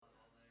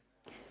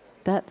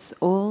That's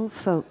all,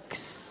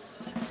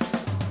 folks.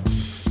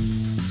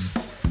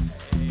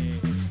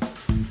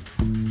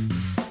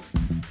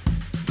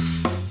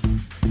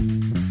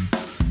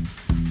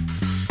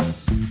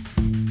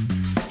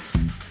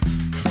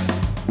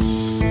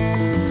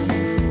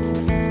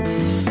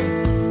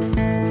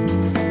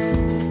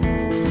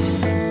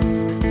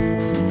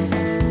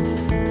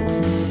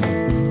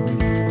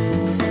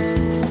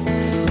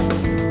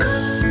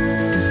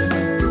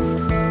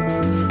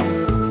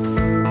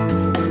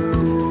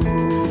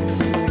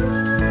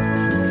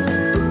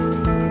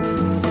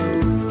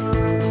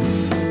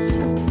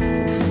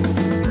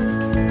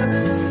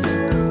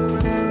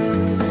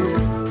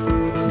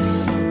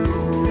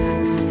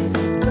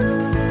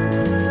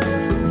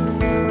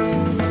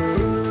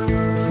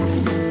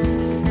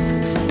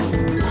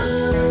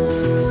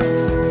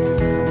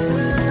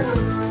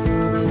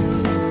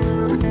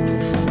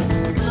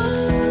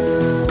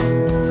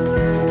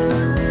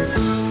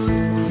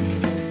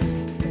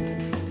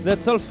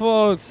 That's all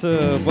folks,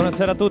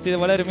 buonasera a tutti da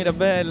Valerio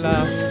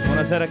Mirabella,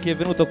 buonasera a chi è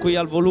venuto qui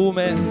al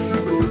volume.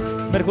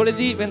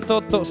 Mercoledì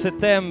 28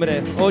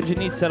 settembre, oggi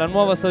inizia la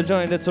nuova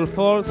stagione di That's all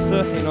folks,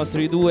 i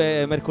nostri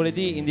 2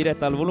 mercoledì in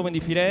diretta al volume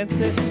di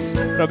Firenze,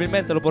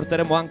 probabilmente lo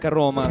porteremo anche a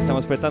Roma, stiamo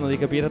aspettando di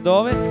capire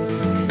dove.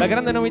 La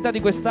grande novità di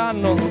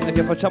quest'anno è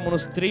che facciamo uno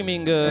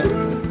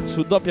streaming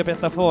su doppia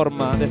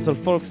piattaforma, That's all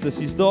folks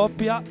si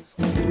sdoppia,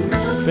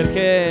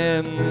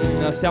 perché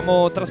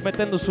stiamo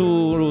trasmettendo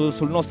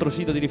sul nostro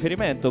sito di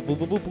riferimento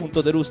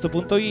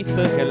www.derust.it,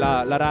 che è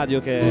la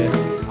radio che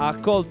ha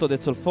accolto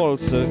That's all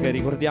folks, che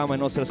ricordiamo ai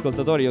nostri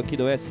ascoltatori o chi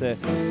dovesse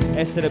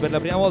essere per la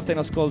prima volta in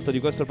ascolto di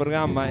questo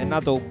programma. È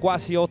nato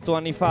quasi 8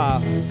 anni fa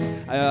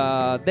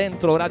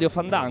dentro Radio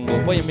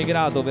Fandango, poi è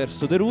migrato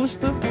verso The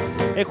Roost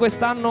e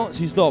quest'anno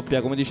si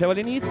sdoppia, come dicevo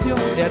all'inizio,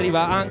 e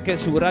arriva anche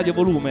su Radio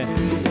Volume,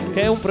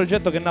 che è un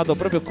progetto che è nato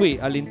proprio qui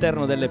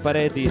all'interno delle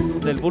pareti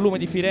del volume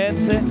di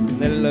Firenze,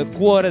 nel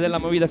cuore della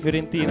movida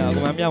fiorentina,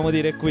 come amiamo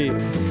dire qui.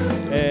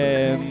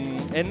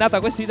 È nata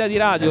questa idea di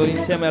radio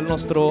insieme al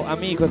nostro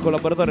amico e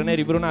collaboratore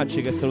Neri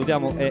Brunacci, che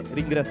salutiamo e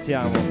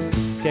ringraziamo,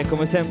 che è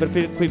come sempre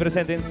qui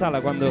presente in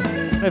sala quando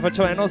noi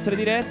facciamo le nostre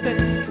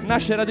dirette.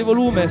 Nasce Radio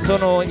Volume,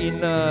 sono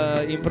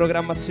in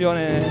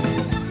programmazione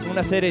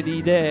una serie di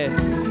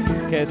idee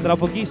che tra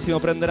pochissimo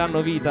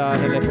prenderanno vita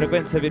nelle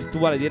frequenze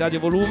virtuali di Radio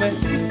Volume.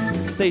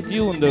 Stay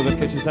tuned,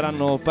 perché ci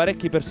saranno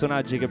parecchi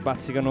personaggi che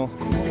bazzicano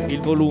il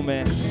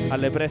volume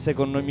alle prese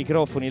con i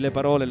microfoni, le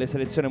parole, le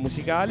selezioni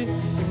musicali.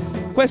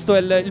 Questo è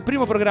il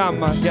primo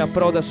programma che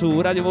approda su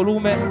Radio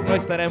Volume. Noi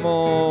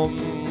staremo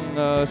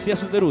sia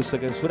su The Roost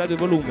che su Radio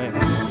Volume,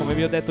 come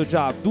vi ho detto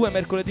già, 2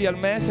 mercoledì al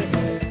mese.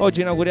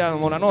 Oggi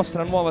inauguriamo la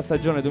nostra nuova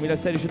stagione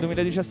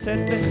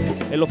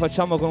 2016-2017 e lo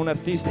facciamo con un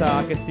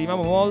artista che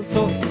stimiamo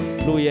molto.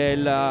 Lui è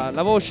la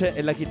voce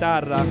e la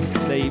chitarra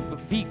dei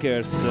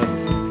Vickers,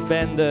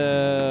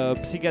 band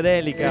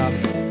psichedelica.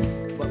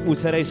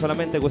 Userei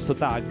solamente questo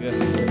tag,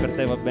 per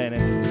te va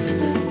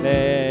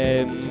bene.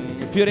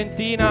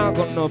 Fiorentina,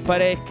 con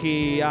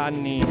parecchi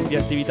anni di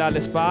attività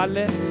alle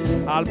spalle,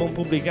 album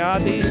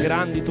pubblicati,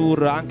 grandi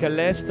tour anche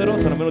all'estero,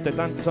 sono venute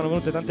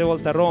tante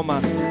volte a Roma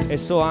e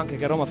so anche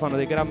che a Roma fanno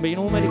dei gran bei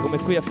numeri, come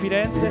qui a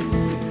Firenze.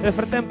 Nel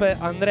frattempo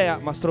Andrea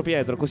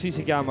Mastropietro, così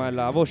si chiama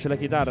la voce e la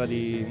chitarra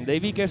dei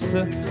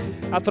Vickers,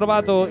 ha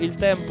trovato il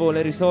tempo,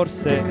 le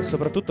risorse e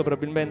soprattutto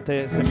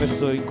probabilmente si è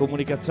messo in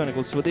comunicazione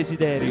col suo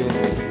desiderio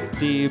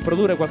di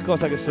produrre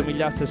qualcosa che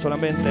somigliasse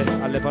solamente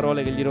alle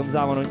parole che gli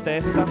ronzavano in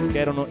testa, che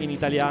erano in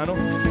italiano,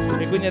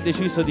 e quindi ha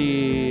deciso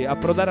di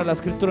approdare alla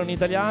scrittura in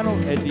italiano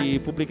e di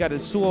pubblicare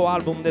il suo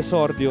album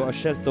d'esordio. Ha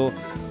scelto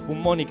un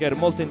moniker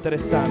molto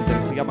interessante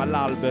che si chiama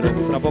ALBERO,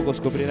 tra poco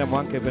scopriremo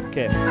anche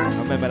perché,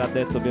 a me l'ha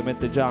detto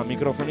ovviamente già a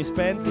microfoni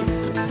spenti.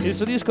 Il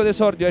suo disco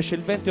d'esordio esce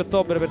il 20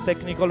 ottobre per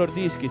Technicolor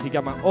Dischi, si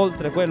chiama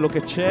Oltre quello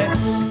che c'è.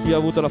 Io ho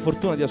avuto la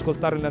fortuna di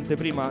ascoltarlo in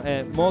anteprima,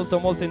 è molto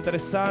molto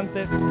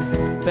interessante.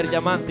 Per gli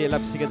amanti della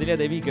psichedelia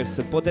dei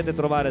Vickers potete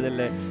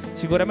trovare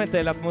sicuramente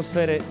delle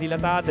atmosfere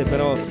dilatate,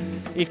 però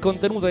il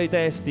contenuto dei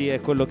testi è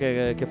quello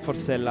che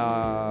forse è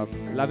la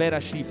vera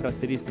cifra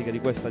stilistica di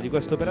questa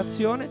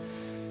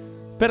operazione.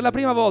 Per la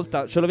prima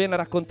volta ce lo viene a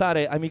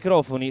raccontare ai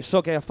microfoni,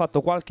 so che ha fatto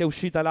qualche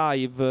uscita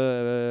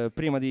live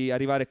prima di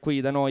arrivare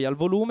qui da noi al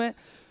volume,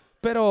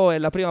 però è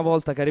la prima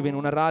volta che arriva in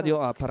una radio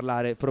a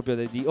parlare proprio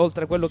di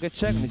Oltre quello che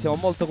c'è, quindi siamo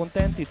molto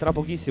contenti. Tra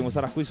pochissimo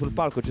sarà qui sul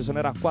palco, ci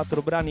suonerà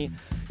 4 brani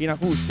in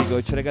acustico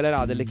e ci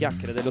regalerà delle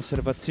chiacchiere, delle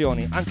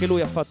osservazioni. Anche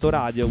lui ha fatto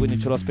radio, quindi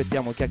ce lo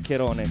aspettiamo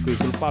chiacchierone qui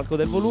sul palco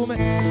del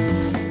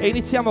volume. E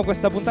iniziamo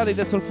questa puntata di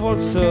That's all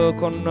folks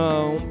con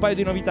un paio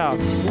di novità.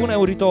 Una è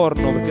un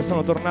ritorno, perché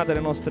sono tornate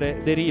le nostre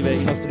derive,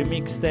 i nostri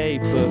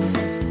mixtape,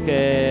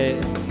 che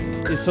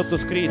il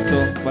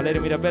sottoscritto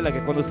Valerio Mirabella,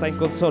 che quando sta in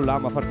console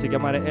ama farsi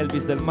chiamare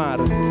Elvis del Mar,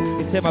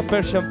 insieme a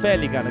Persian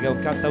Pelican, che è un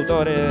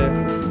cantautore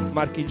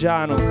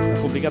marchigiano, ha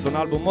pubblicato un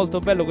album molto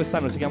bello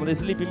quest'anno, si chiama The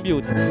Sleeping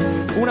Beauty.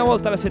 Una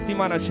volta alla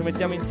settimana ci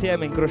mettiamo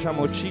insieme,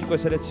 incrociamo 5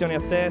 selezioni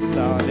a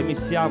testa, le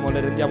missiamo, le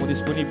rendiamo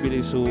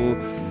disponibili su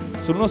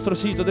sul nostro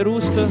sito The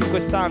Roost.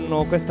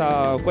 Quest'anno,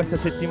 questa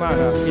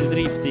settimana, il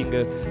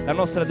drifting, la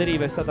nostra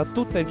deriva è stata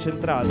tutta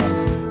incentrata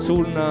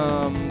sul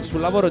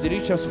lavoro di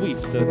Richard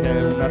Swift, che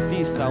è un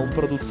artista, un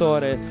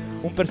produttore,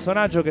 un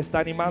personaggio che sta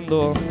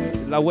animando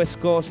la West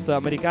Coast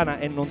americana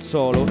e non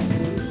solo,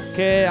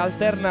 che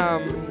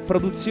alterna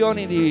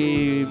produzioni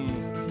di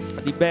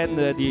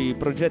band, di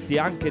progetti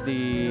anche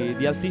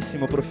di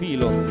altissimo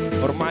profilo.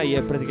 Ormai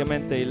è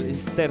praticamente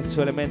il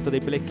terzo elemento dei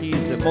Black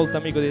Keys, molto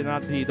amico di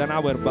Dan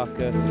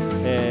Auerbach,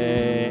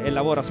 e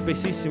lavora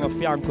spessissimo a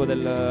fianco di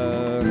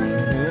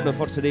uno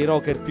forse dei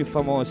rocker più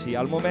famosi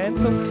al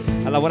momento.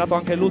 Ha lavorato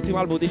anche all'ultimo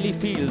album di Lee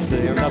Fields,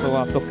 è andato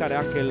a toccare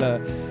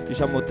anche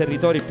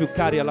territori più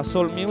cari alla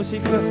soul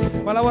music,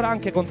 ma lavora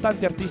anche con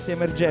tanti artisti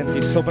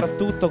emergenti,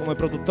 soprattutto come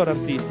produttore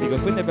artistico, e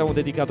quindi abbiamo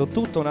dedicato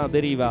tutta una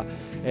deriva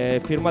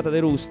firmata The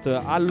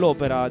Roost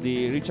all'opera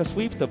di Richard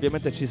Swift.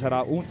 Ovviamente ci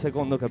sarà un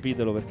secondo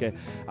capitolo perché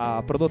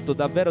ha prodotto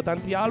davvero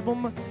tanti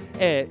album,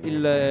 e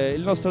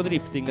il nostro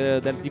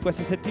drifting di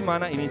questa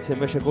settimana inizia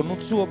invece con un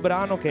suo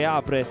brano che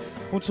apre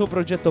un suo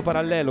progetto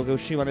parallelo che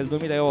usciva nel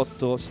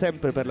 2008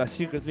 sempre per la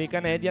Secretly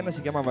Canadian.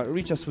 Si chiamava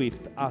Richard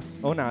Swift as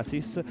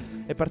Onassis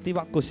e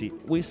partiva così: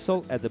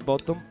 Whistle at the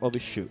Bottom of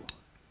His Shoe.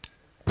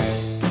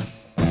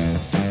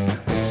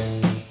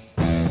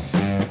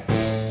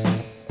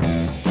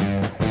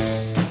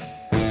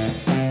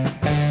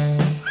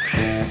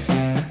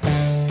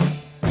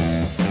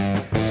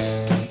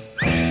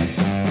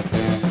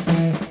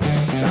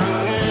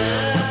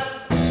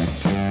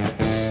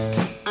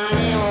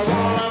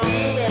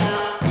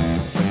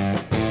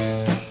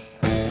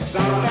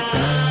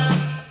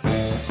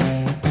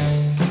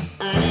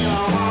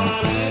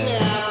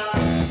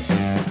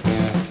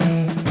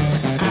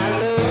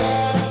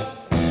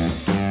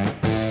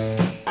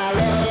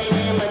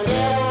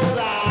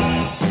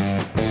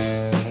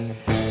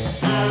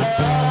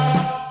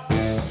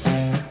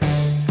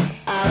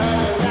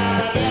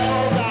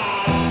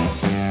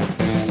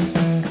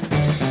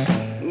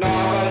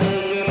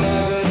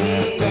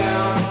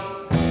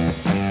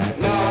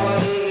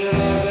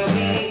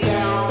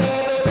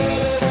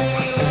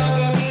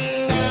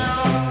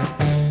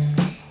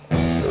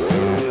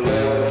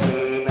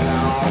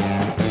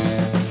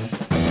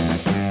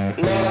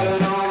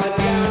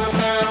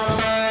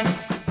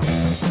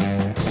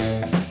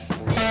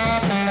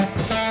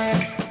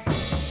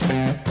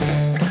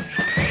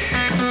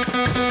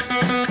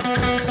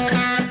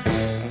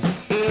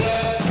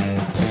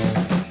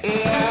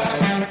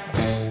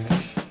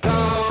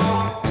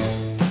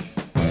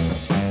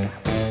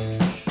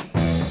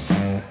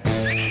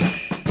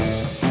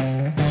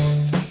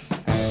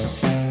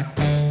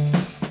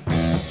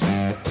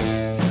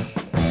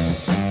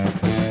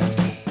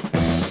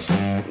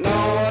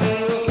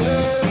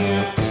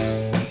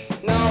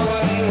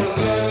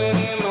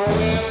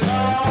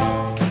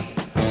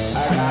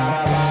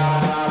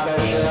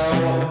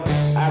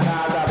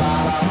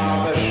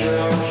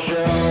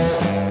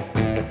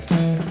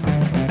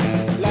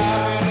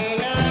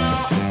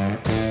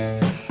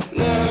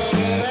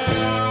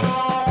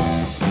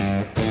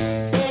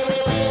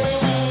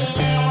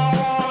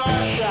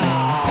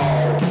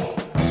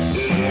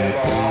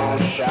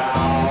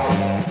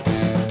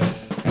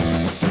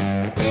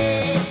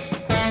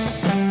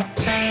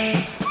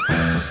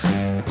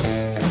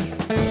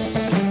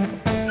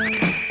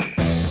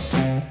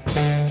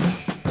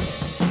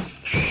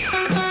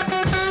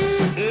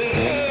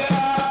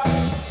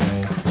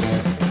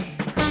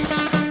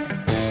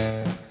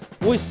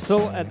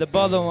 Whistle at the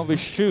Bottom of His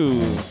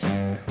Shoe,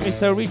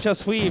 Mr. Richard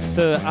Swift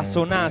as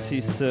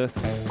Onassis.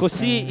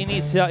 Così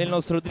inizia il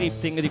nostro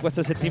drifting di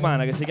questa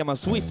settimana, che si chiama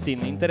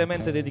Swifting,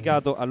 interamente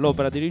dedicato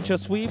all'opera di Richard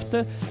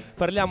Swift.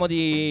 Parliamo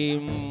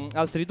di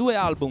altri due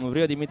album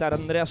prima di imitare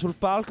Andrea sul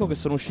palco, che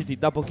sono usciti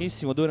da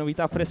pochissimo, due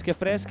novità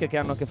fresche che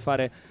hanno a che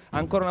fare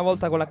ancora una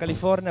volta con la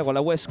California, con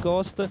la West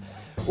Coast.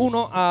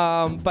 Uno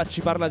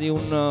ci parla di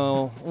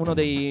uno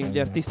degli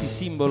artisti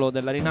simbolo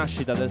della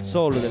rinascita del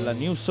soul, della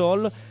new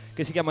soul,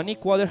 che si chiama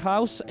Nick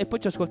Waterhouse, e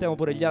poi ci ascoltiamo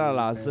pure gli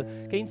Alalas,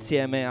 che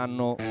insieme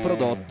hanno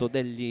prodotto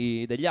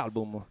degli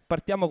album.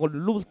 Partiamo con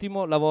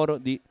l'ultimo lavoro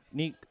di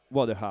Nick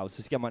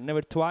Waterhouse, si chiama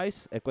Never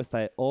Twice, e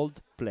questa è Old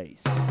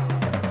Place.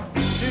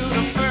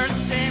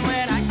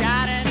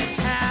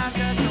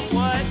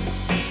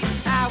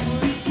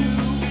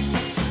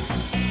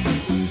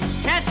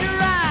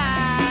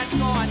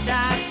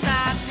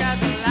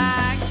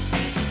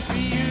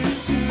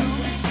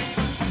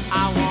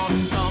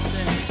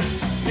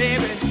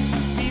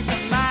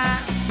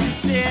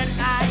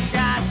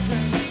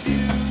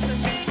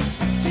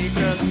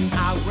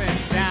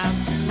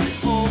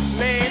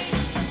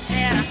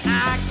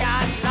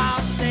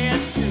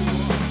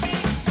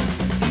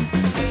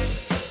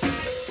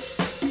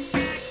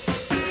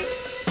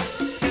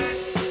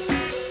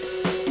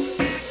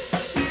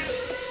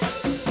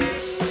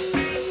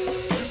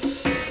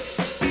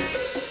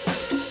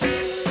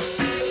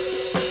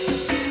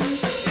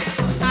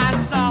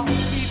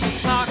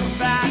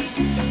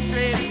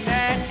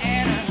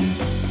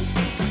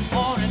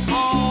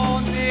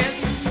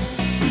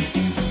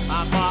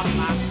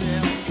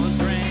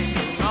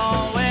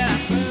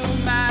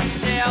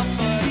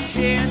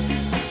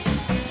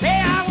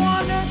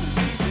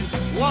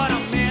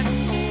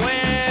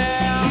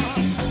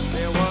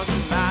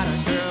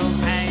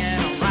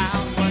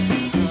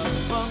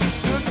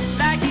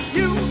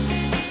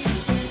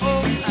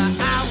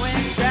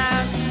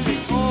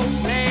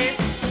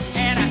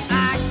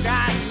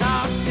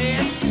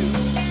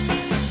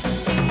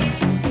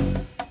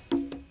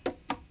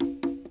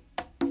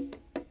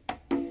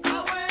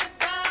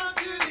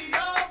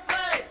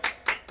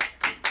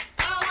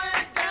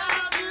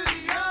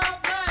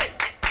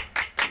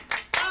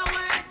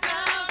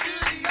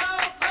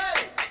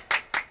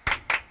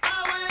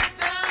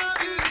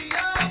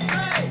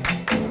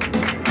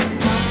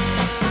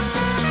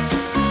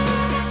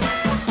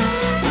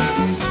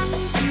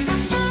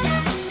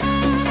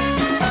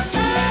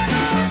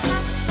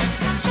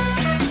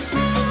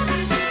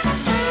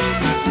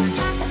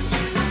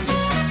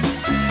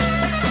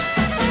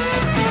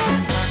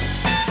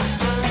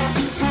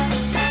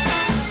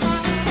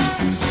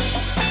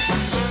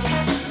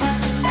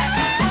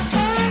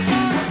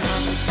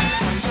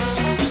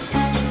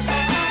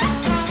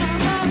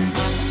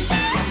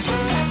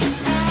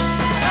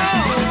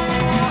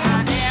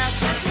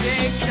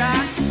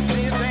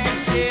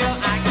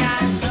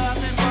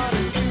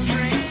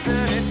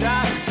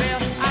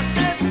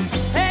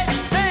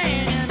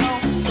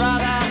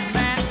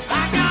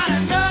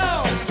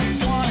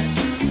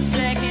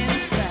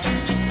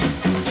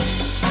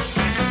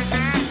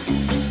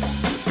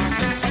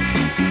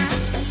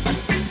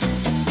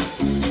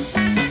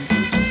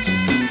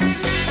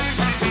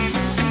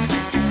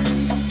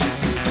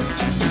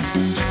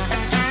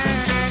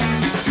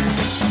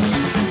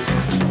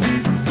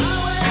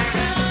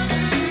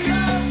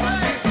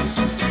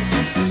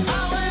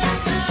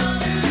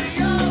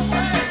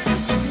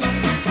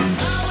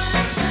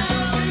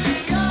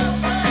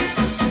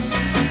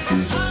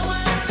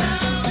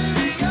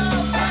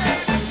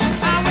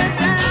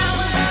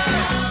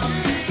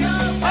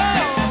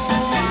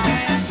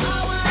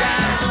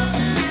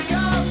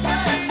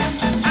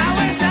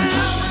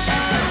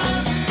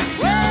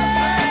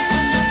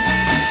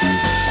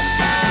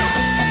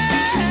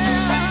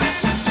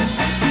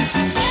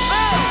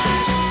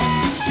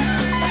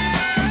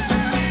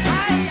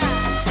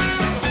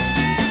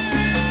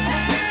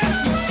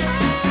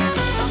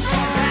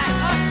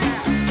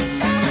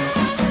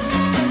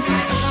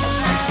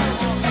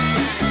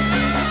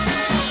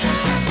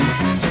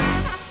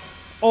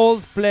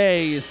 Old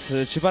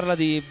Place, ci parla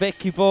di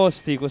vecchi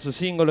posti, questo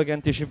singolo che ha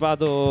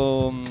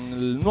anticipato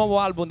il nuovo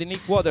album di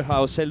Nick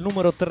Waterhouse, è il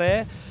numero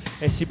 3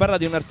 e si parla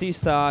di un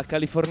artista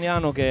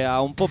californiano che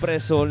ha un po'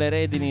 preso le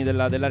redini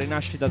della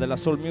rinascita della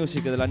soul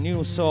music, della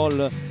new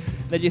soul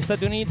negli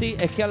Stati Uniti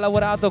e che ha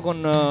lavorato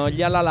con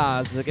gli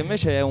Alalas, che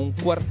invece è un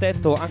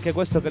quartetto, anche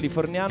questo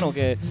californiano,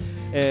 che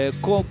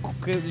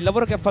il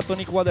lavoro che ha fatto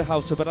Nick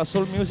Waterhouse per la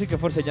soul music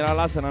forse gli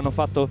Alalas l'hanno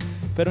fatto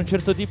per un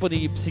certo tipo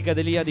di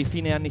psichedelia di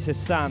fine anni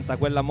 60,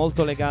 quella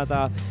molto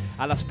legata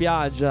alla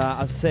spiaggia,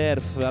 al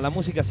surf, alla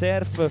musica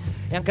surf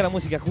e anche alla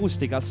musica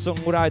acustica, al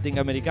songwriting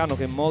americano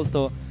che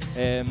molto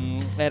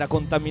era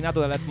contaminato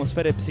dalle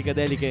atmosfere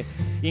psichedeliche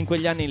in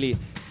quegli anni lì.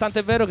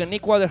 Tant'è vero che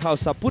Nick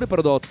Waterhouse ha pure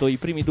prodotto i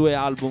primi 2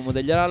 album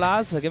degli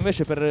Alalas, che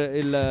invece per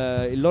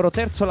il loro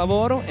terzo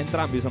lavoro,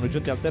 entrambi sono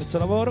giunti al terzo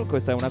lavoro,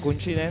 questa è una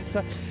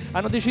coincidenza,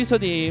 hanno deciso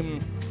di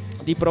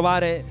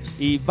provare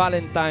i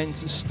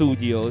Valentine's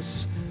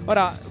Studios.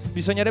 Ora,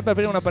 bisognerebbe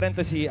aprire una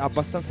parentesi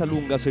abbastanza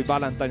lunga sui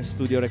Valentine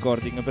Studio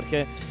Recording,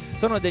 perché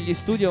sono degli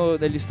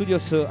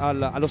studios a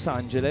Los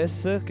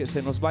Angeles, che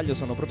se non sbaglio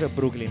sono proprio a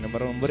Brooklyn,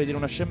 però non vorrei dire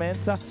una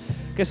scemenza,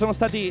 che sono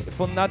stati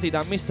fondati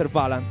da Mr.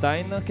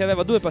 Valentine, che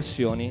aveva 2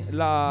 passioni: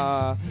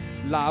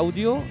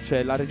 l'audio,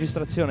 cioè la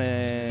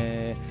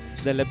registrazione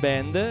delle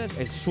band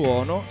e il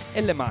suono,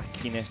 e le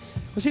macchine.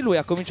 Così lui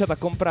ha cominciato a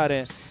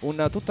comprare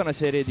tutta una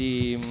serie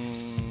di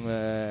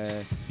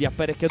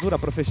apparecchiatura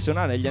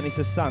professionale negli anni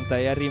 60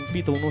 e ha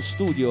riempito uno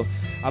studio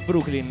a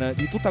Brooklyn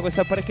di tutta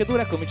questa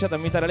apparecchiatura e ha cominciato a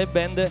imitare le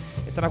band, e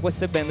tra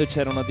queste band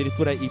c'erano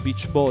addirittura i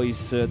Beach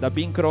Boys, da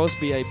Bing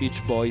Crosby ai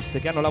Beach Boys,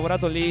 che hanno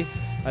lavorato lì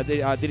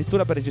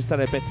addirittura per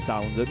registrare Pet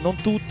Sound. Non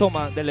tutto,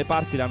 ma delle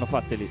parti le hanno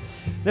fatte lì.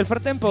 Nel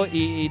frattempo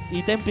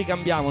i tempi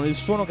cambiavano, il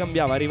suono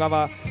cambiava,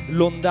 arrivava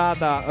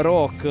l'ondata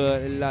rock,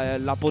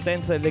 la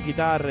potenza delle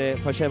chitarre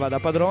faceva da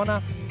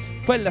padrona.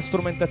 Poi la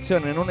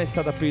strumentazione non è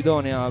stata più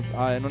idonea,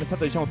 non è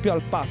stata, diciamo, più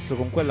al passo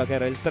con quello che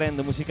era il trend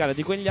musicale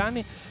di quegli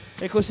anni,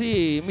 e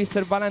così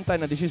Mr.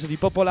 Valentine ha deciso di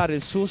popolare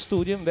il suo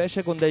studio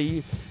invece con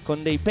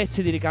dei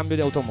pezzi di ricambio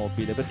di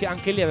automobile, perché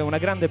anche lì aveva una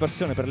grande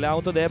passione per le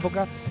auto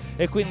d'epoca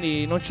e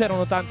quindi non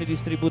c'erano tanti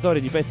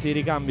distributori di pezzi di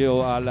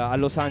ricambio a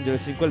Los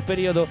Angeles in quel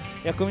periodo,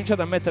 e ha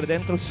cominciato a mettere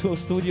dentro il suo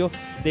studio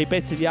dei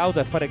pezzi di auto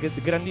e a fare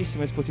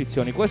grandissime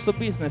esposizioni. Questo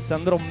business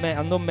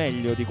andò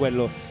meglio di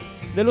quello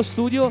dello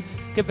studio,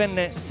 che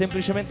venne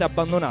semplicemente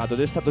abbandonato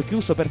ed è stato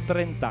chiuso per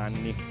 30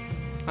 anni.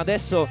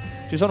 Adesso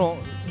ci sono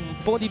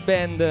un po' di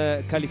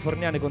band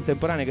californiane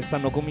contemporanee che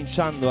stanno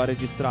cominciando a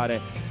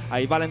registrare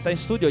ai Valentine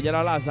Studio. Gli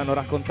Alalas hanno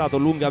raccontato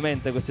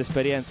lungamente questa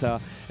esperienza,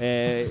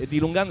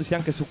 dilungandosi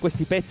anche su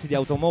questi pezzi di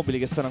automobili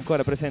che sono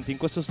ancora presenti in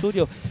questo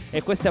studio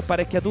e queste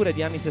apparecchiature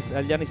agli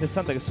anni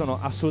 60 che sono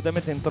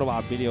assolutamente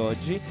introvabili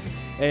oggi.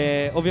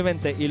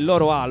 Ovviamente il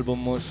loro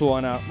album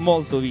suona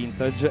molto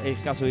vintage, è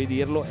il caso di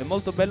dirlo, è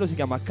molto bello, si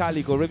chiama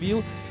Calico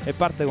Review e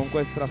parte con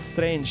questa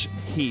Strange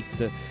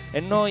Hit, e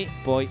noi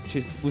poi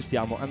ci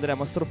gustiamo Andrea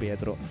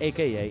Mastropietro,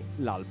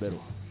 a.k.a.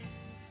 l'Albero.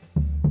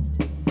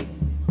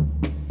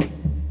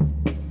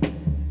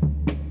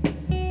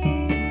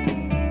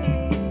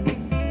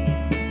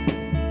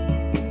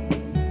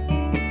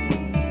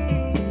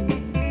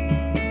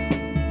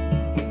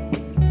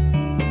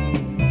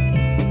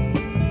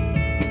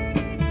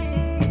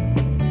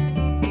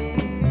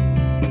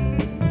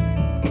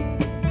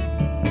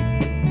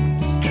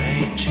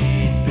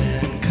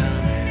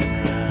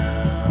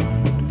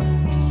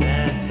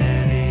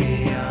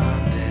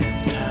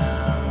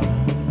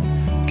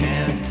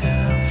 Can't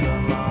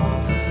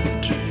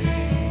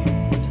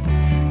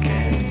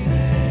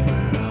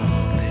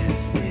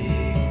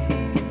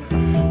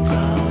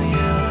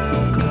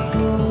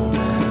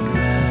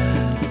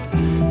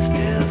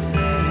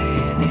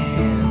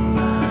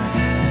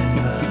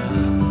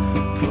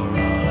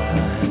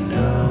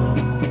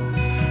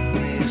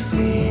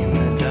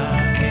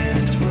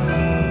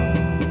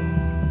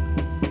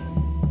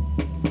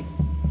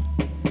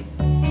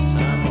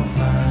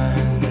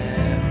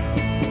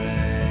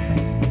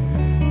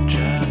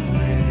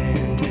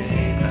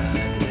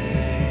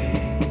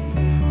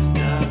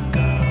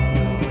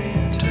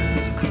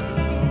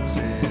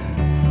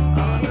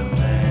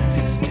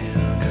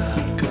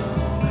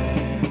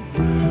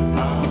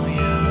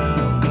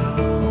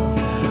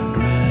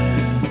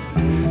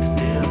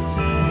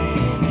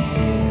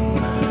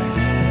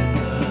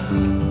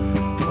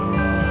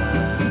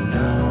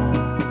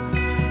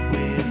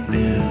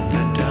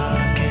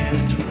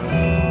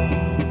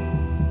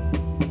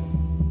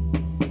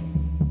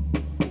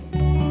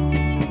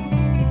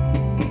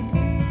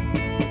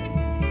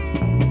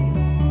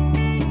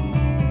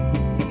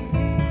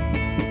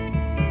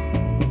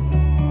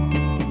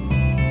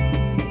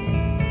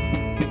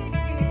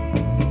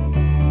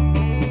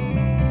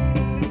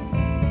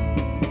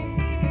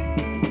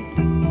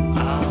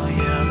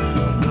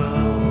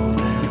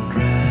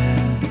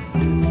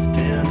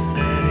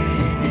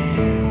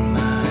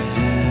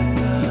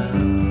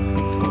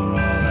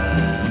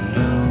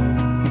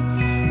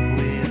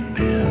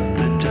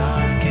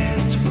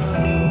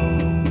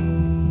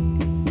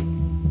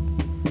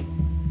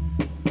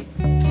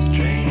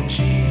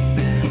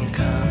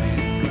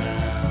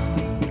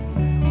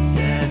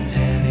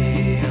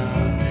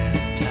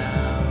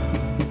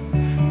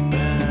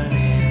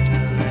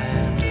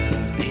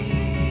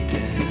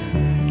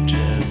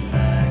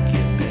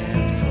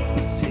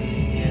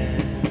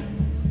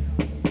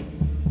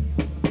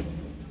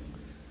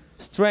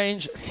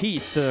Strange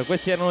Hit.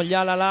 Questi erano gli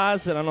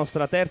Alalas, la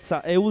nostra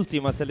terza e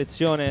ultima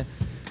selezione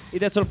di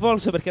Dead Soul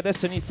Folks, perché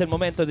adesso inizia il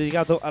momento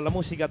dedicato alla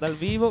musica dal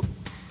vivo.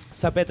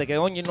 Sapete che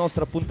ogni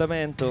nostro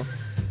appuntamento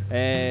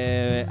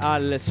ha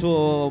il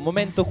suo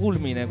momento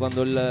culmine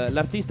quando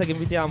l'artista che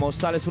invitiamo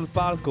sale sul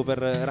palco per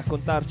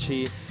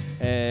raccontarci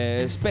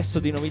spesso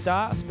di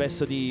novità,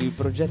 spesso di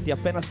progetti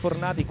appena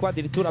sfornati. Qua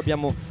addirittura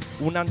abbiamo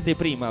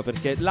un'anteprima,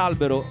 perché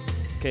l'Albero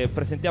che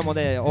presentiamo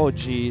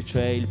oggi,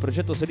 cioè il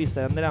progetto solista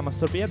di Andrea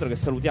Mastropietro, che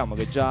salutiamo,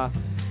 che è già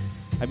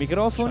ai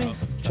microfoni.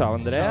 Ciao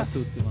Andrea. Ciao a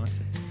tutti,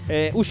 buonasera.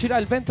 Uscirà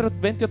il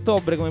 20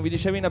 ottobre, come vi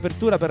dicevo in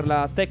apertura, per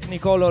la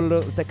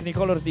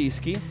Technicolor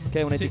Dischi,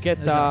 che è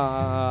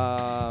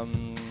un'etichetta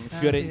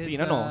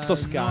fiorentina,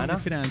 toscana.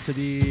 Di Firenze,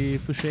 di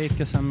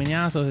Fucecchia, San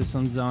Miniato, che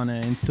sono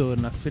zone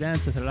intorno a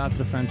Firenze. Tra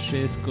l'altro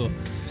Francesco,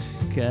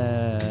 che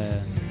è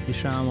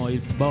diciamo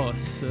il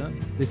boss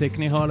di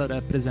Technicolor,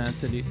 è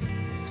presente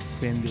lì.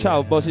 Quindi,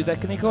 ciao boss di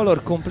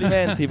Technicolor,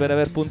 complimenti per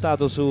aver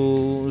puntato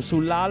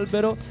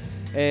sull'Albero.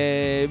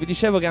 Vi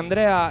dicevo che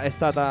Andrea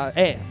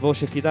è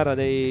voce e chitarra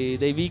dei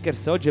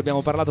Vickers. Oggi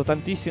abbiamo parlato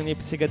tantissimo di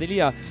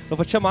psichedelia. Lo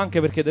facciamo anche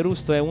perché De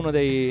Rusto è uno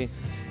dei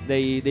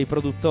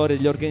produttori,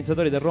 degli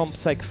organizzatori del Rome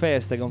Psych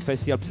Fest, che è un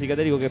festival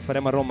psichedelico che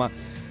faremo a Roma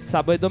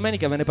sabato e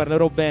domenica. Ve ne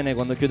parlerò bene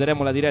quando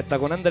chiuderemo la diretta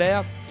con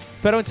Andrea.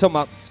 Però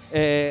insomma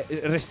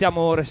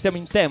restiamo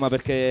in tema,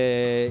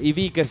 perché i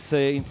Vickers,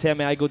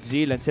 insieme ai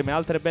Godzilla, insieme a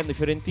altre band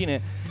fiorentine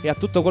e a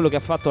tutto quello che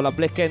ha fatto la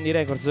Black Candy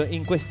Records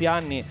in questi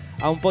anni,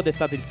 ha un po'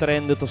 dettato il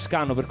trend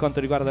toscano per quanto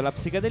riguarda la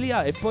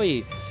psichedelia. E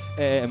poi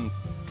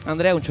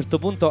Andrea a un certo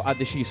punto ha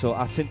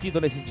sentito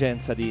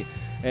l'esigenza di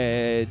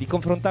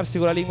confrontarsi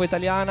con la lingua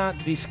italiana,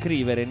 di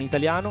scrivere in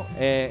italiano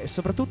e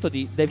soprattutto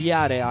di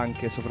deviare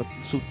anche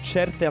su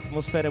certe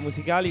atmosfere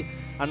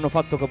musicali. Hanno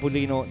fatto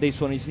capolino dei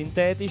suoni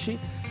sintetici.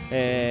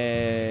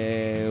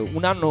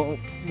 Un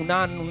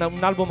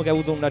album che ha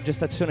avuto una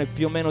gestazione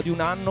più o meno di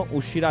un anno,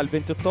 uscirà il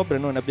 20 ottobre.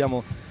 Noi ne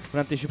abbiamo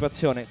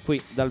un'anticipazione qui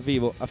dal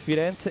vivo a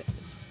Firenze.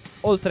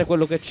 Oltre a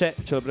quello che c'è,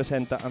 ce lo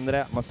presenta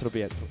Andrea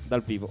Mastropietro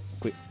dal vivo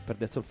qui per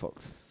Dead Soul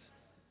Folks.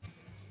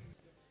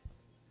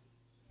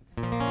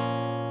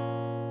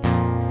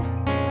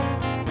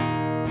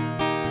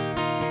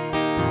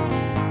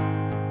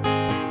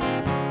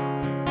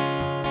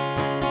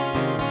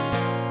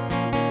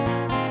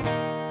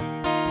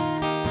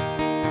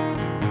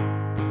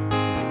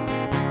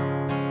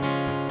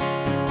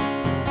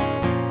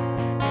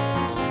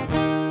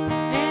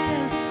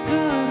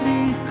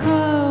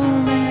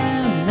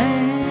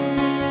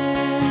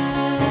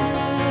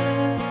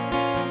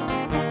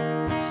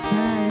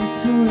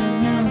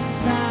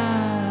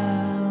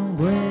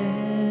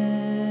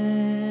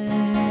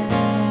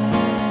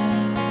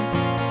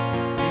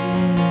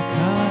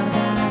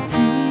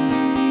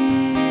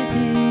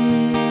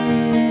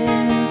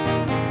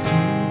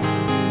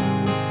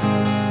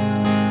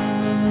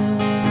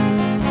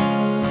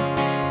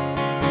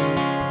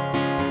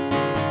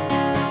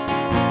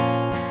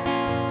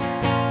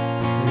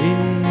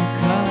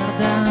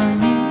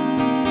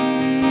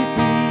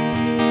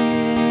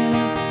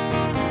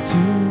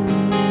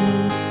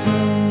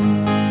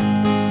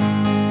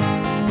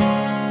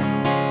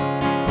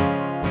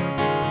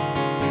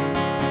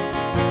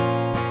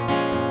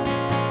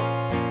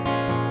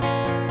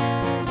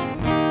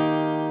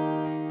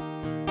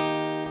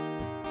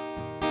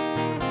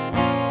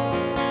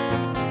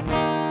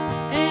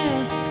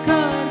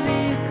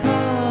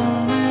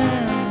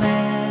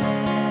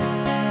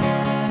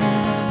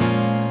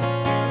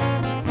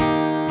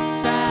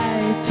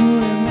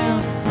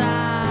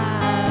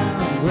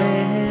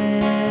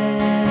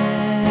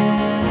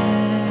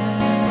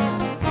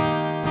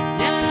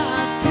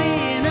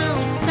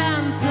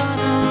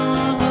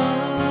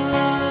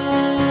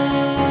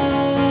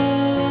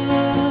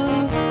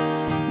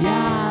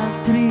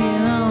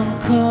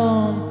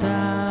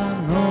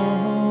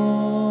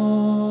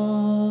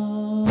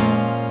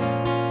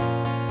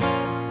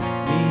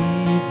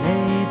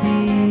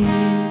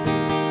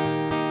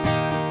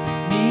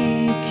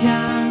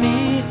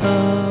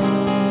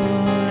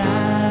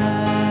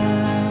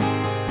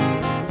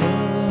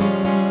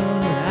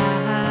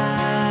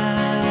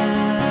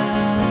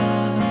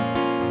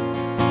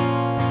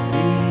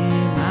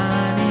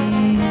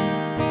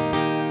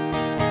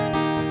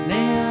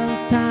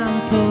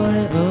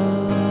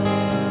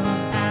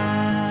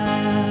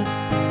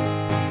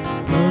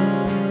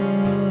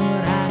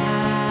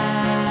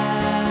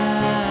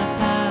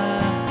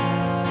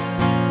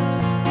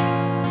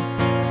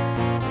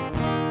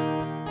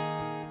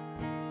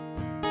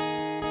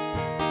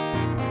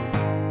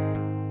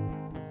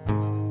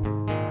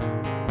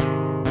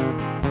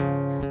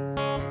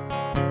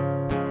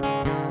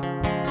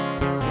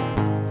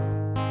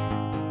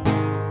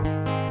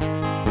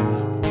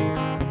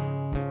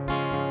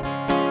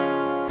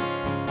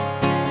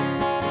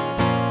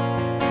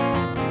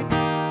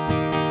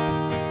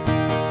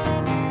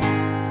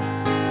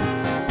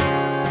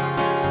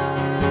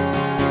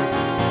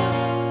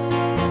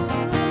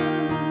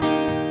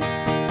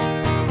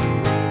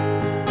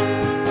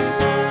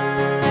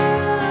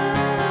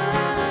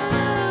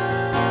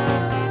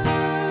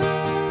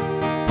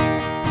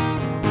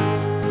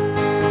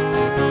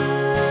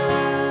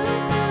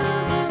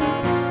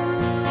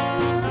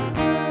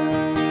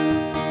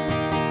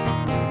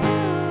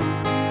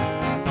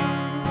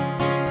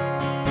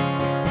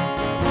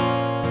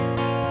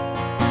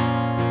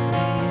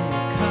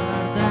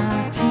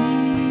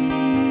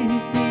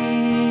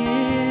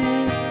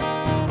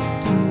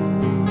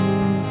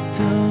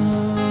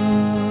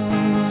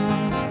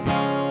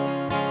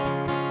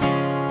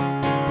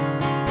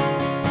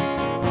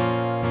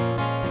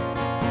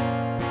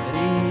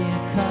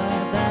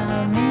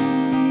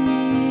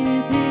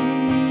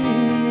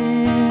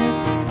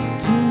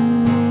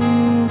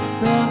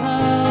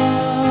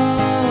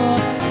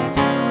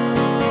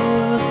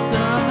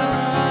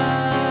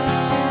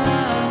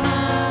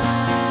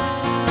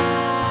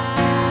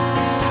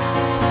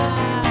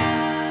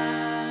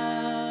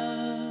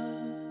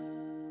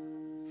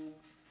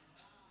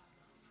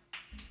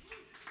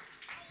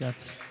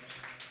 Grazie.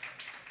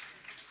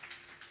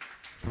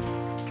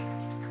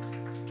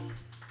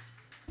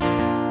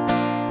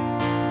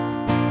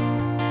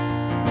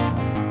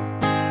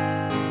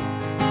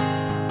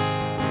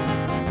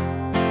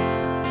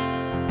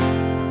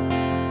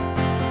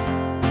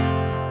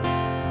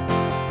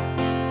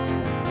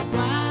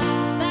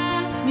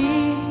 Guardami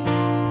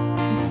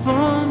in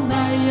fondo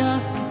agli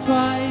occhi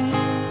tuoi,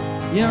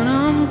 io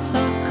non so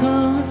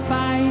come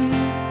fai.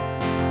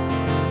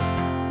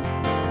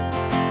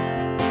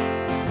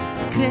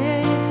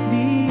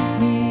 Credimi,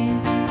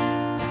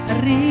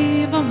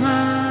 arrivo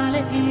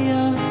male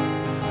io,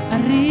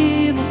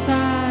 arrivo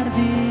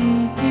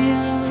tardi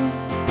io.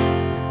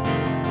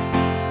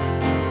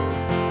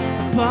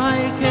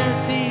 Poi che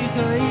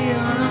dico io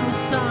non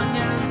so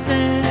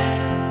niente.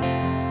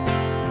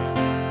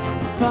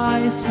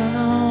 Poi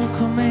sono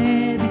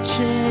come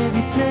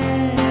dicevi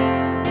te.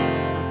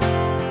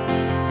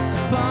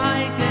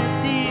 Poi che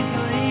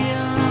dico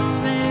io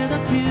non vedo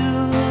più.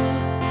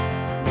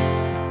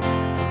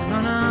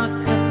 Non ho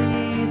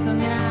capito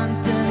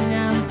niente,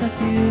 niente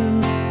più.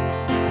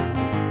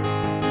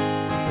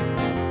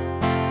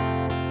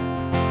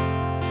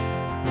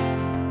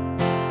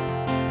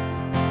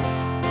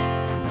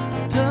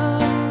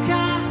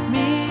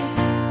 Toccami,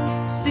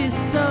 sì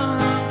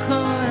sono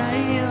ancora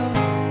io,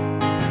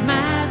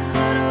 mezzo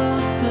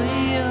rotto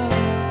io.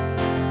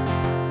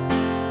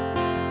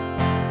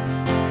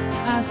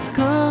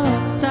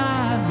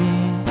 Ascoltami,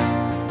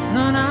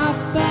 non ho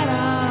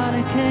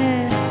parole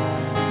che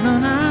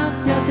non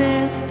abbia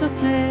detto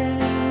te.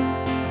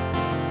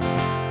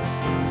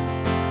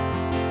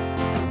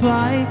 E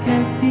poi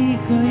che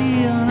dico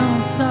io non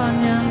so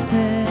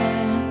niente.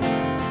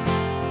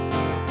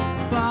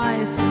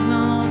 Poi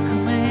sono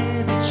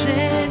come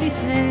dicevi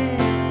te. E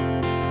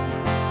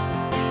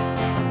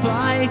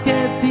poi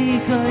che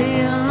dico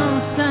io non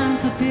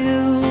sento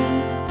più.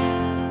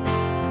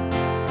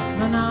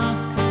 Non ho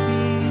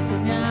capito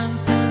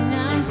niente,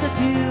 niente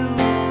più.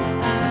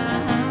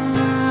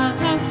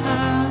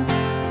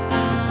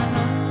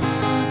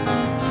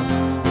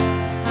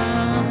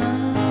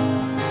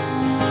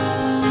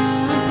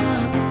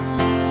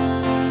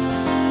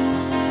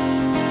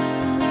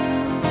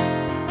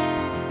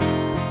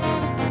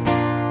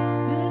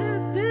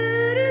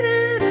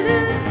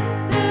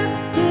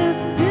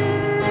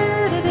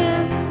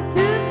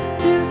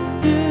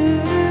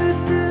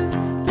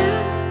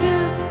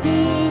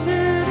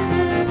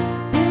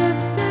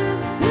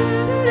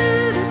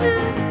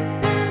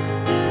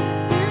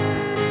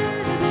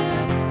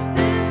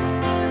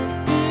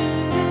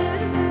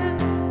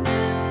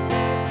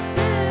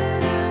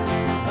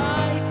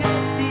 Poi che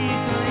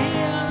dico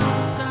io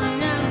non so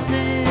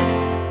niente.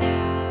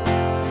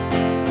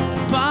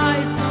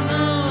 Poi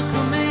sono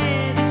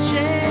come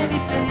dicevi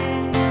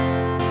te.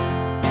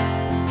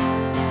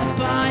 E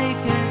poi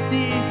che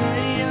dico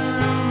io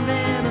non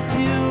vedo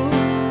più.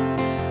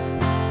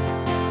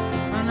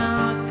 Non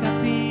ho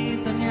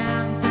capito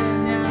niente,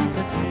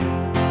 niente più.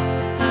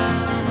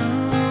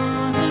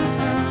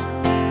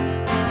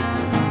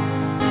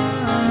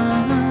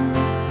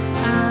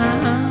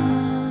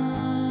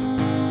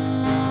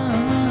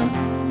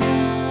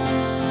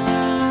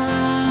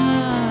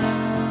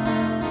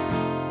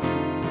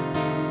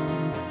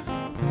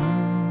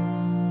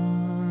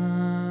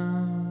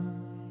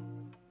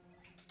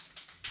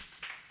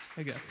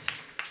 Grazie.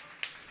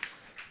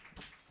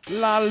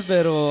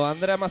 L'Albero,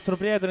 Andrea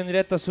Mastropietro in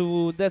diretta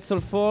su That's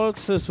All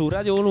Folks, su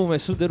Radio Volume e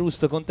su The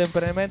Roost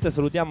contemporaneamente.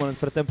 Salutiamo nel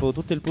frattempo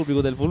tutto il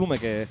pubblico del Volume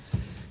che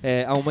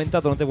è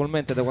aumentato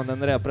notevolmente da quando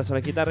Andrea ha preso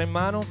la chitarra in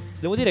mano.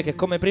 Devo dire che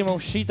come prima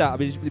uscita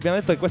abbiamo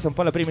detto che questa è un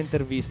po' la prima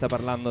intervista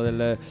parlando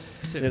del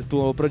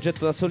tuo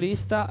progetto da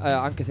solista,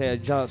 anche se hai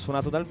già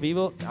suonato dal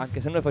vivo, anche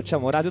se noi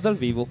facciamo radio dal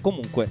vivo,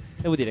 comunque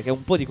devo dire che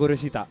un po' di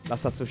curiosità la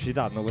sta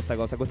suscitando questa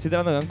cosa,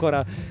 considerando che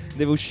ancora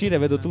deve uscire.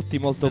 Vedo tutti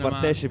molto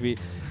partecipi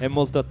e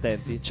molto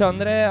attenti. Ciao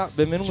Andrea,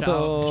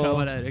 benvenuto. Ciao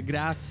Valerio,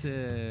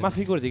 grazie. Ma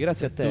figurati,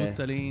 grazie a te.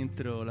 Tutta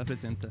l'intro, la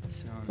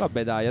presentazione.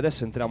 Vabbè dai,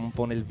 adesso entriamo un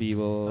po' nel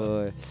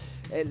vivo.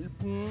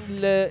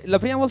 La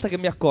prima volta che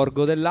mi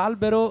accorgo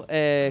dell'Albero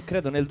è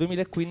credo nel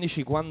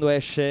 2015, quando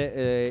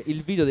esce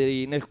il video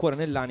di Nel cuore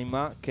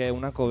nell'anima, che è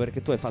una cover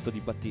che tu hai fatto di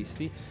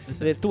Battisti,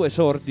 del tuo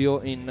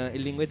esordio in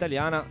lingua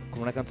italiana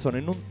con una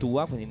canzone non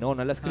tua, quindi non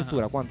alla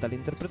scrittura quanto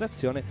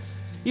all'interpretazione.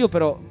 Io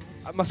però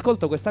mi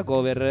ascolto questa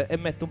cover e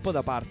metto un po'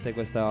 da parte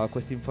questa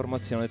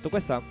informazione. Ho detto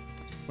questa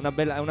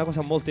è una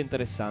cosa molto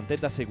interessante, è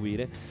da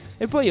seguire.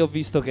 E poi ho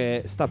visto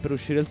che sta per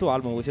uscire il tuo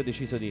album, così ho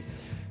deciso di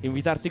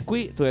invitarti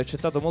qui. Tu hai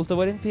accettato molto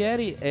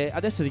volentieri e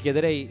adesso ti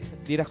chiederei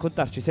di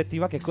raccontarci, se ti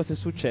va, che cosa è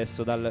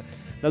successo dal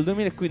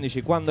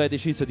 2015, quando hai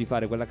deciso di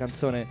fare quella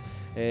canzone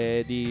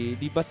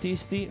di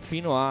Battisti,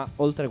 fino a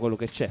Oltre quello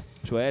che c'è,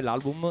 cioè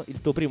l'album, il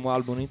tuo primo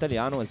album in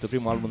italiano e il tuo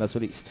primo album da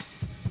solista.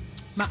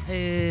 Ma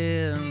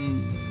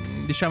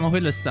diciamo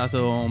quello è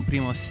stato un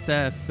primo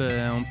step,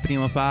 un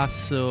primo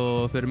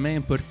passo per me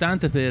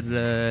importante per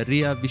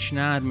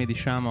riavvicinarmi,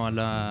 diciamo,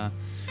 alla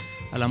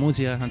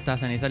musica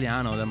cantata in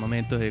italiano, dal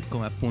momento che,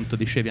 come appunto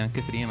dicevi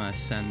anche prima,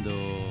 essendo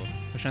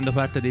facendo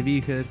parte dei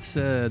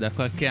Vickers da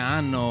qualche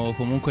anno,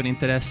 comunque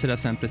l'interesse era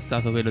sempre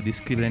stato quello di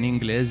scrivere in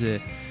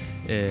inglese,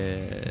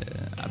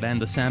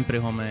 avendo sempre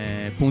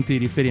come punti di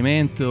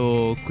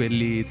riferimento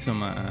quelli,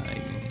 insomma,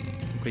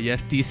 quegli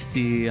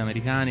artisti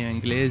americani o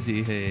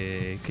inglesi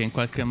che in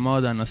qualche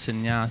modo hanno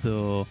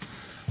segnato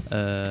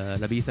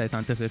la vita di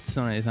tante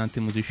persone, di tanti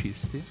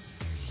musicisti.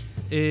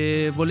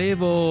 E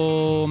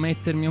volevo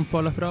mettermi un po'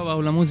 alla prova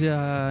con la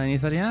musica in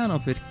italiano,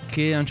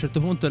 perché a un certo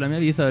punto della mia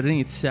vita ho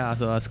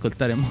riniziato ad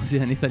ascoltare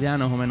musica in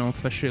italiano come non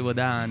facevo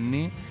da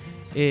anni,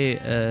 e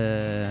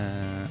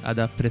ad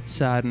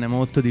apprezzarne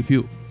molto di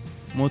più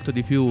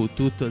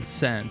tutto il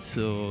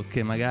senso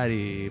che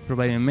magari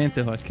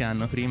probabilmente qualche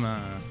anno prima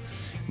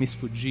mi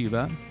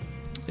sfuggiva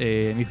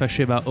e mi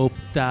faceva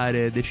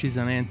optare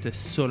decisamente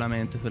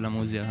solamente per la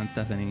musica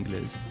cantata in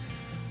inglese.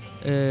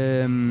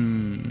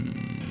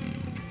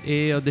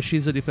 E ho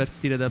deciso di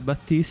partire da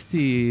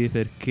Battisti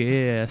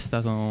perché è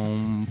stato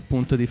un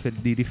punto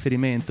di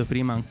riferimento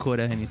prima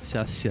ancora che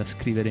iniziassi a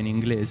scrivere in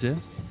inglese,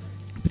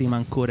 prima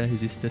ancora che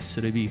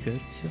esistessero i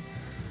Vickers.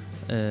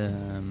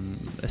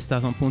 È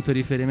stato un punto di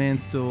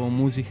riferimento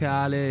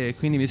musicale e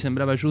quindi mi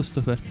sembrava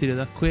giusto partire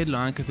da quello,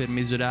 anche per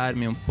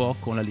misurarmi un po'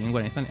 con la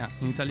lingua in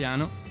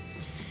italiano.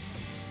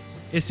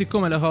 E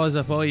siccome la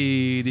cosa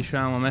poi,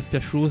 diciamo, mi è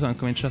piaciuta, ho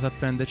cominciato a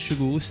prenderci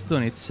gusto, ho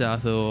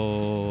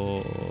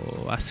iniziato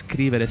a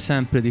scrivere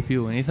sempre di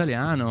più in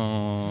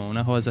italiano,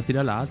 una cosa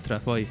tira l'altra,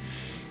 poi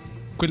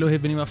quello che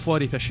veniva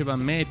fuori piaceva a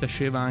me,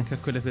 piaceva anche a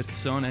quelle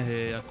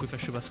persone a cui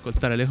facevo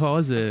ascoltare le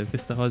cose.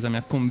 Questa cosa mi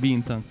ha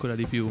convinto ancora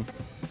di più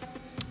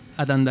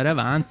ad andare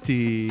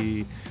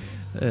avanti,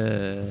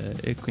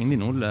 e quindi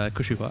nulla,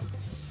 eccoci qua.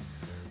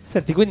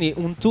 Senti, quindi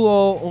un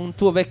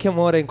tuo vecchio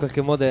amore in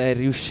qualche modo è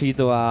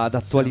riuscito ad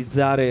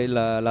attualizzare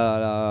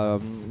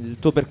il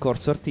tuo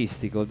percorso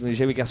artistico. Tu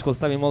dicevi che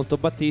ascoltavi molto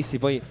Battisti,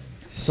 poi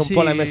un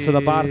po' l'hai messo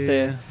da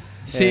parte.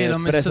 Sì, l'ho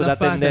messo preso da da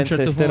parte a un tendenze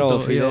certo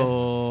esterofile.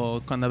 punto.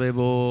 Io quando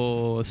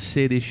avevo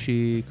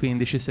 16,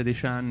 15,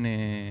 16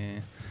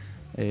 anni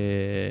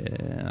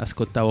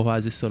ascoltavo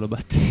quasi solo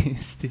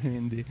Battisti,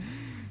 quindi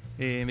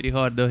mi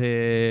ricordo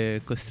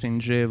che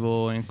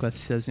costringevo in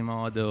qualsiasi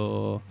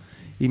modo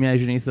i miei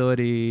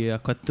genitori a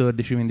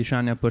 14-15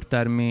 anni a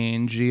portarmi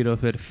in giro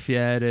per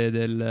fiere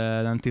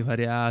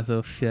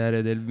dell'antiquariato,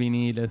 fiere del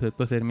vinile, per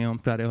potermi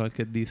comprare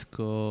qualche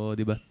disco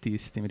di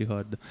Battisti, mi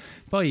ricordo.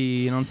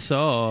 Poi non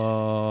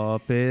so,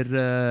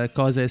 per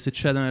cose che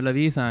succedono nella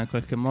vita, in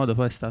qualche modo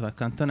poi è stato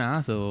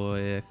accantonato,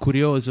 e è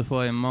curioso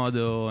poi il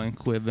modo in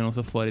cui è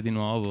venuto fuori di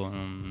nuovo,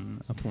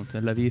 appunto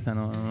nella vita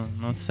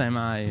non sai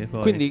mai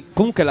poi. Quindi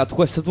comunque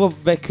questo tuo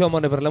vecchio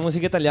amore per la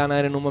musica italiana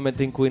era in un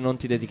momento in cui non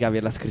ti dedicavi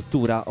alla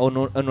scrittura,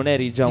 o non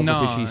eri già un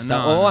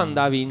musicista, o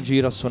andavi in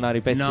giro a suonare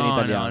i pezzi in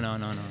italiano?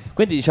 No.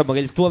 Quindi diciamo che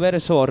il tuo vero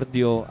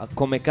esordio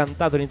come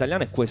cantato in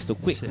italiano è questo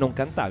qui. Sì. Non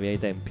cantavi ai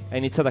tempi, hai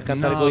iniziato a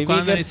cantare con i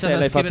Vickers e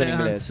l'hai fatto in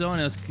inglese.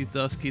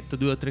 Ho scritto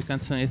 2 o 3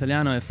 canzoni in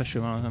italiano e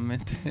facevano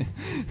talmente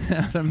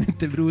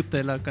brutte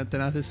e le ho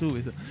cantate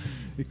subito,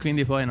 e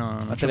quindi poi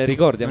no. Ma te le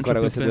ricordi ancora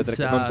queste 2 o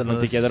 3? Non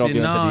ti chiederò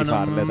ovviamente di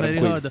farle, non me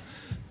tranquillo. ricordo.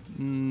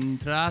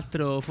 Tra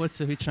l'altro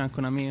forse qui c'è anche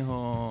un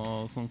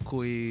amico con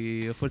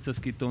cui forse ho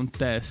scritto un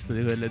testo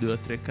di quelle 2 o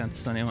 3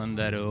 canzoni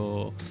quando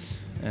ero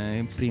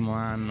in primo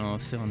anno,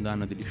 secondo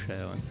anno di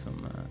liceo,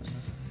 insomma.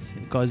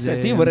 Sì, cose.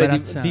 Senti, io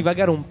vorrei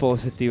divagare un po',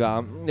 se ti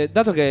va.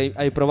 Dato che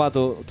hai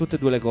provato tutte e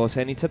due le cose,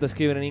 hai iniziato a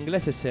scrivere in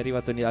inglese e sei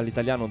arrivato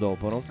all'italiano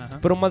dopo, no? Uh-huh.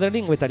 Per un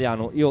madrelingua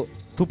italiano,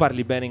 tu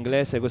parli bene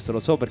inglese, questo lo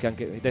so, perché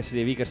anche i testi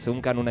dei Vickers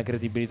hanno una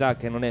credibilità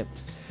che non è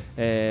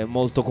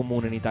molto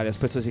comune in Italia.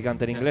 Spesso si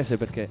canta in inglese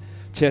perché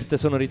certe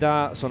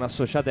sonorità sono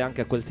associate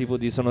anche a quel tipo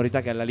di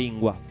sonorità che è la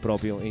lingua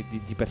proprio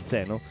di per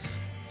sé, no?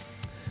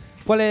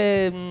 Quali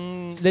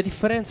le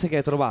differenze che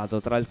hai trovato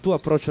tra il tuo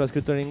approccio alla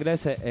scrittura in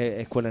inglese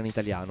e quella in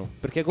italiano?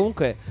 Perché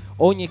comunque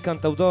ogni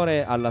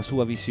cantautore ha la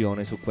sua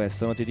visione su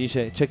questo, no?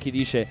 C'è chi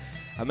dice: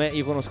 a me,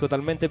 io conosco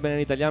talmente bene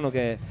l'italiano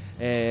che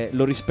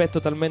lo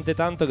rispetto talmente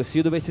tanto che se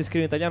io dovessi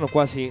scrivere in italiano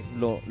quasi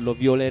lo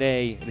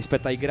violerei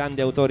rispetto ai grandi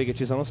autori che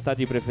ci sono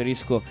stati.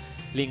 Preferisco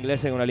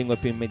l'inglese, che è una lingua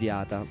più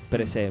immediata, per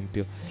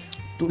esempio.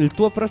 Il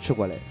tuo approccio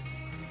qual è?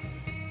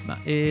 Ma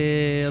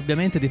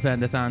ovviamente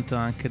dipende tanto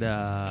anche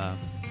da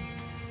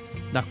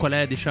qual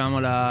è, diciamo,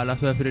 la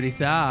tua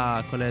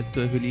priorità, qual è il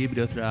tuo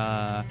equilibrio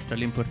tra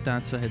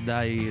l'importanza che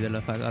dai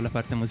alla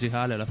parte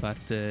musicale e alla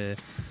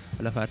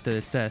parte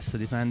del testo.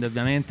 Dipende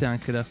ovviamente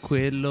anche da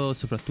quello,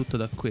 soprattutto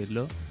da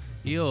quello.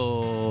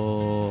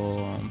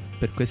 Io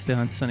per queste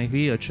canzoni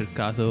qui ho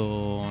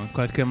cercato in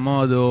qualche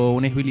modo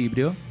un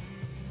equilibrio.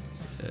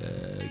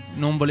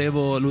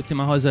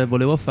 L'ultima cosa che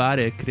volevo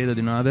fare, e credo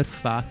di non aver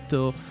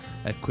fatto,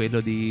 è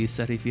quello di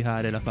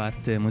sacrificare la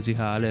parte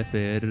musicale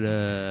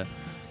per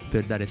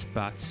dare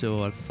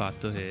spazio al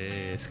fatto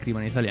che scrivo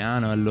in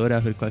italiano.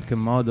 Allora per qualche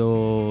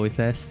modo i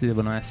testi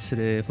devono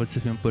essere forse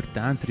più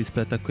importanti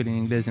rispetto a quelli in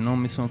inglese. Non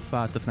mi sono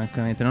fatto,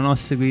 francamente, non ho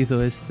seguito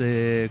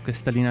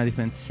questa linea di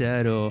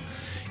pensiero,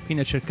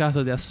 quindi ho cercato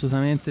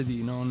assolutamente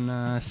di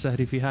non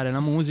sacrificare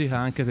la musica,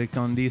 anche perché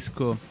è un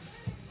disco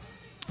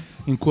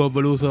in cui ho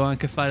voluto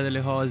anche fare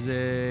delle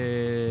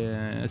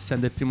cose,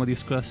 essendo il primo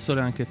disco da solo,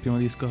 anche il primo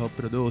disco che ho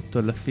prodotto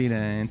alla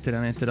fine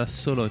interamente da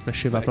solo, mi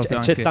piaceva proprio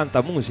c'è anche...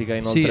 tanta musica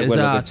inoltre, Sì, quello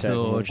esatto, che c'è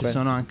comunque. ci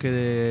sono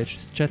anche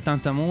c'è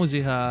tanta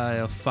musica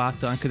e ho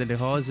fatto anche delle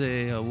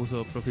cose, ho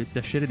avuto proprio il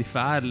piacere di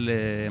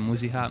farle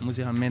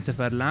musicalmente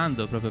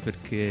parlando, proprio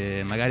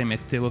perché magari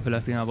mettevo per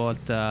la prima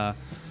volta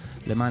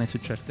le mani su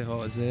certe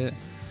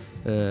cose,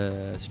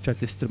 su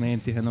certi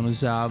strumenti che non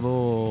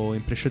usavo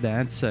in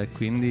precedenza, e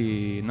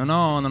quindi non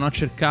ho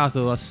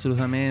cercato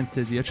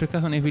assolutamente ho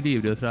cercato un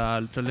equilibrio tra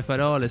le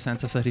parole,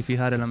 senza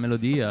sacrificare la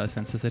melodia,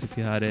 senza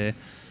sacrificare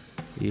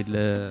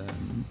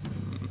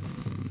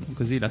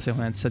così la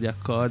sequenza di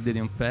accordi di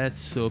un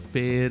pezzo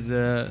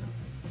per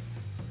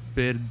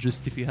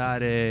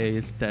giustificare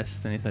il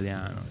testo in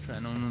italiano. Cioè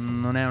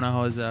non è una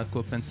cosa a cui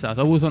ho pensato.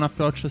 Ho avuto un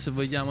approccio, se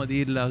vogliamo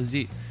dirla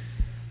così,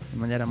 in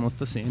maniera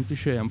molto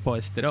semplice, un po'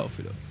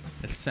 esterofilo,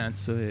 nel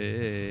senso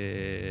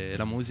che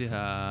la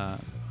musica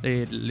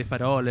e le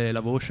parole,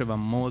 la voce va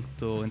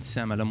molto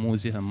insieme alla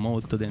musica,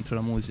 molto dentro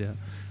la musica,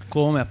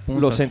 come appunto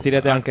lo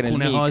sentirete anche nel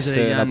mix, cose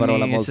degli la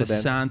parola anni molto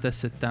 60 e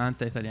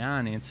 70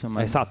 italiani,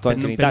 insomma. Esatto,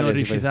 anche in per Italia non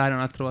si fa- recitare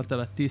un'altra volta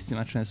Battisti,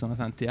 ma ce ne sono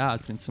tanti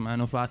altri, insomma,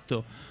 hanno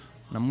fatto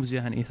una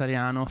musica in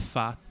italiano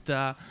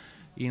fatta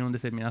in un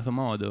determinato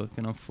modo,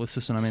 che non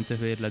fosse solamente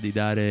quella di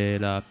dare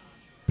la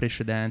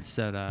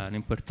precedenza,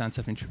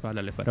 l'importanza principale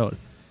alle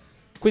parole.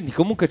 Quindi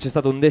comunque c'è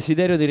stato un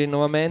desiderio di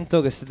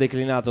rinnovamento che si è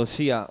declinato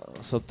sia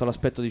sotto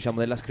l'aspetto, diciamo,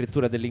 della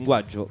scrittura e del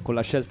linguaggio, con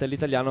la scelta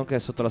dell'italiano, che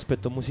sotto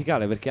l'aspetto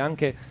musicale, perché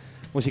anche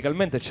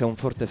musicalmente c'è un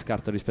forte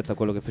scarto rispetto a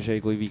quello che facevi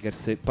con i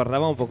Vickers.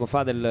 Parlavamo poco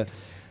fa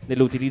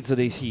dell'utilizzo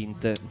dei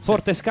synth.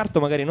 Forte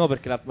scarto magari no,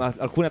 perché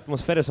alcune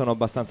atmosfere sono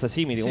abbastanza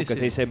simili, Sì, comunque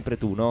sì. sei sempre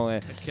tu, no?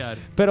 È chiaro.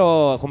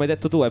 Però, come hai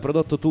detto tu, hai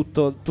prodotto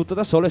tutto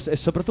da solo, e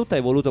soprattutto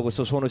hai voluto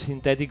questo suono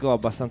sintetico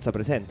abbastanza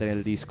presente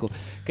nel disco,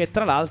 che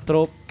tra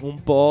l'altro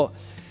un po'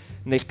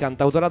 nel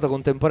cantautorato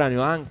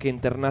contemporaneo, anche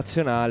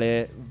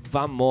internazionale,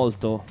 va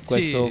molto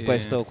questo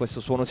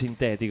suono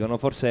sintetico, no?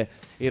 Forse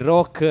il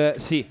rock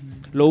sì,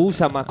 lo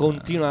usa, ma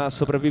continua a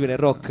sopravvivere il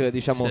rock,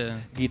 diciamo, Sì.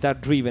 guitar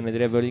driven,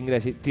 direbbero gli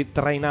inglesi,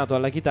 trainato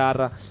alla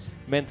chitarra,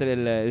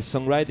 mentre il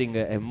songwriting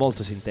è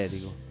molto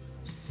sintetico.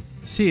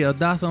 Sì, ho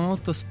dato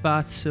molto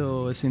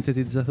spazio ai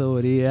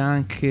sintetizzatori e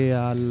anche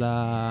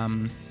alla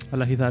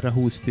chitarra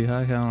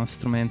acustica, che è uno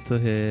strumento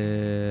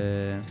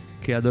che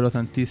adoro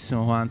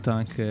tantissimo, quanto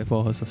anche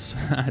poco so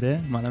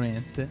suonare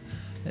malamente,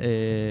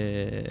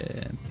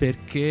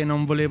 perché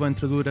non volevo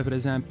introdurre per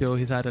esempio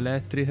chitarre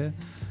elettriche,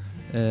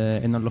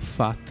 e non l'ho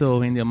fatto,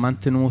 quindi ho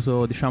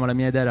mantenuto, diciamo, la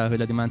mia idea era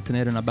quella di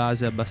mantenere una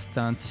base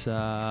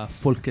abbastanza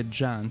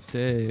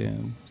folcheggiante.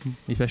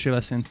 Mi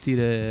piaceva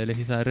sentire le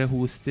chitarre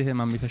acustiche,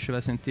 ma mi piaceva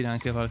sentire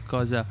anche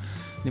qualcosa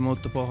di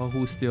molto poco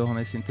acustico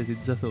come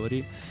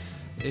sintetizzatori,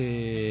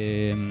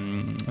 e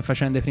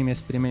facendo i primi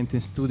esperimenti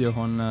in studio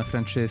con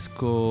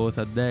Francesco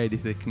Taddei di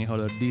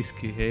Technicolor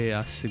Dischi, che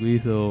ha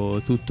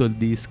seguito tutto il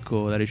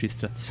disco, la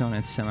registrazione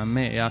insieme a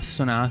me, e ha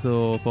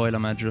suonato poi la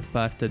maggior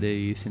parte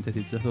dei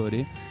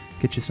sintetizzatori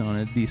che ci sono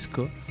nel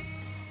disco.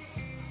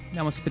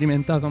 Abbiamo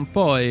sperimentato un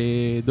po'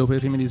 e dopo i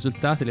primi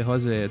risultati le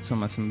cose,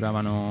 insomma,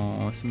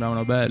 sembravano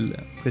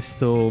belle.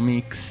 Questo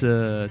mix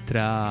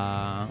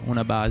tra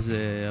una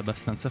base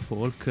abbastanza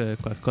folk e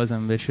qualcosa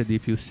invece di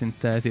più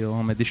sintetico,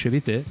 come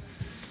dicevi te.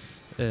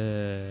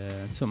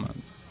 Insomma,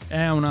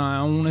 è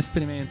un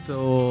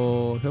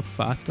esperimento che ho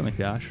fatto, mi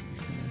piace.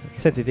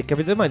 Senti, ti è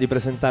capitato mai di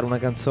presentare una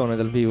canzone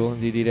dal vivo?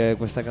 Di dire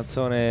questa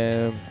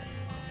canzone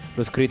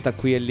l'ho scritta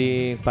qui e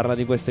lì, parla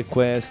di questo e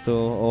questo,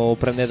 o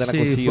prendetela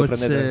così, o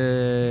forse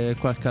prendete...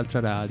 qualche altra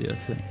radio,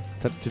 sì.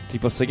 Ti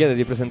posso chiedere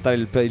di presentare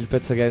il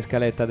pezzo che hai in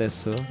scaletta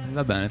adesso?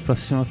 Va bene, il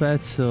prossimo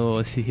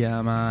pezzo si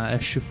chiama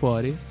Esci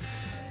Fuori,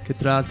 che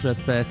tra l'altro è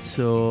il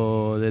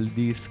pezzo del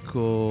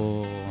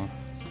disco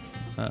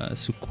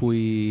su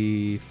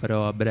cui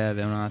farò a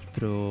breve un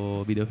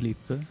altro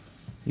videoclip.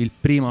 Il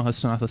primo che ho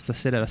suonato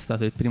stasera era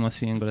stato il primo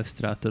singolo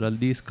estratto dal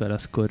disco, era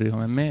Scorri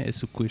come me, e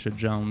su cui c'è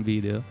già un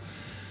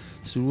video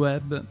sul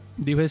web.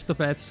 Di questo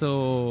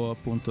pezzo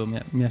appunto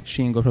mi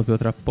accingo proprio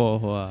tra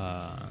poco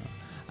a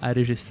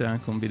registrare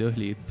anche un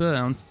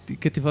videoclip.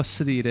 Che ti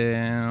posso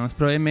dire,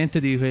 probabilmente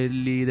di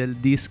quelli del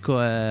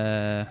disco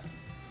è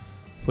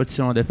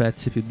forse uno dei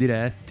pezzi più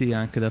diretti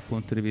anche dal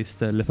punto di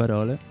vista delle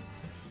parole,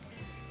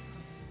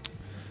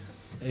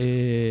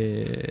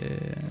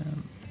 e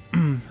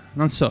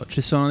non so, ci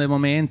sono dei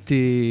momenti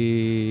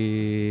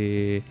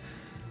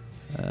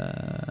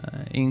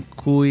in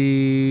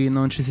cui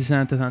non ci si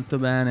sente tanto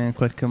bene, in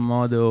qualche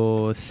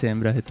modo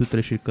sembra che tutte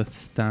le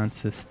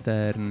circostanze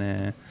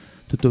esterne,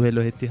 tutto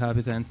quello che ti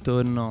capita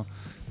intorno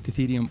ti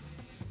tiri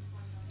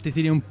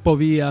un po'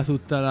 via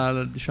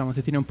diciamo,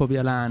 ti tiri un po'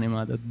 via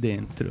l'anima da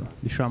dentro,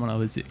 diciamola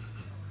così.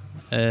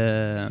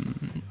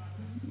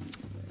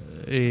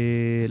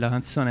 E la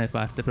canzone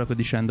parte proprio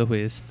dicendo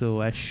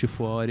questo: esci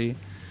fuori,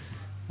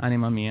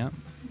 anima mia.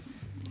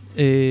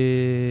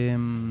 E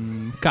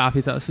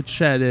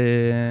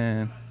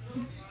succede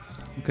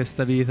in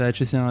questa vita,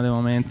 ci siano dei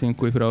momenti in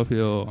cui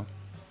proprio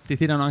ti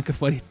tirano anche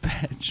fuori il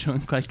peggio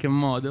in qualche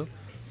modo,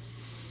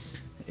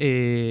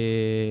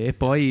 e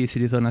poi si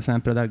ritorna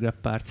sempre ad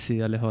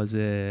aggrapparsi alle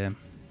cose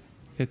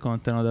che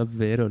contano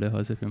davvero, le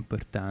cose più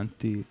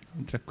importanti,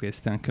 tra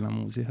queste anche la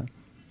musica.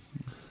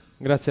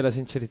 Grazie alla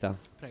sincerità.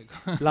 Prego.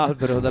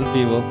 L'Albero dal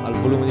vivo al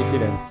volume di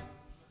Firenze.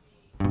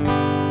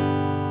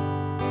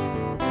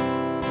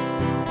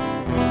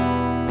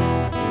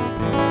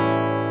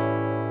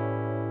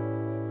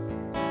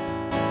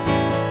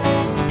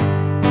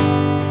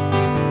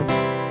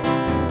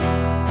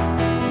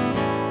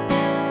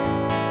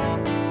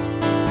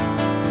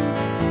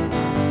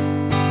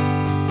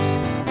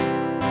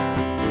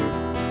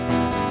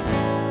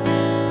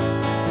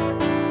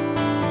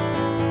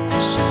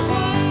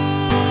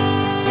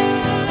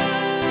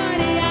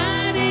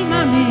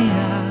 Anima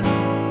mia,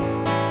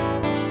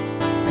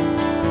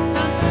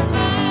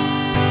 ormai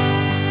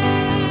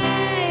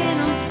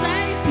non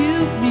sei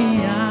più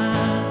mia,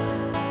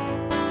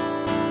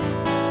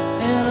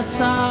 e lo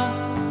so,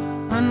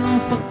 hanno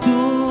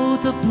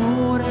fottuto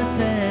pure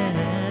te.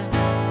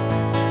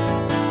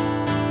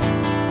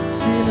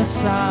 Sì, lo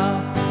so,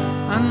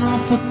 hanno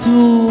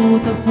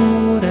fottuto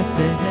pure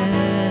te.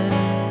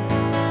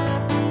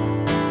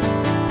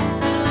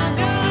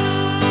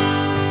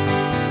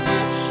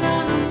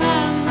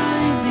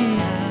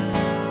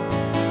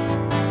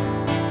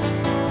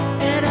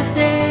 Era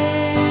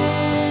dentro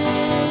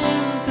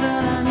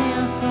la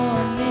mia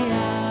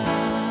follia.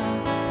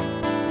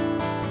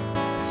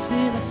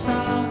 Sì, lo so,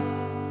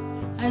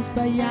 hai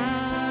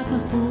sbagliato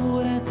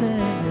pure te.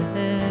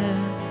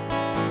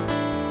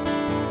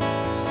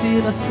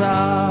 Sì, lo so,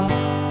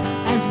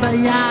 hai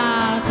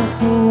sbagliato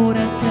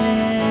pure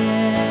te.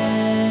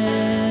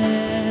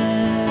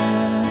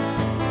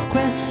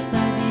 Questa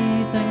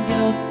vita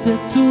inghiotte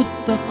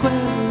tutto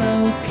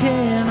quello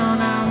che non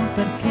ha un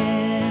perché.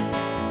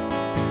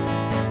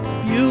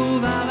 Più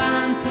va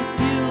avanti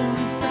più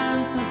mi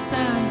sento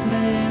sempre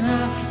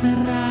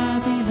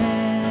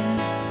inafferrabile,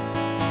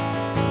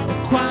 e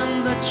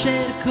quando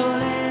cerco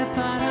le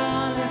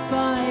parole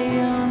poi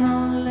io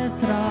non le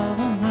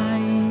trovo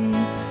mai.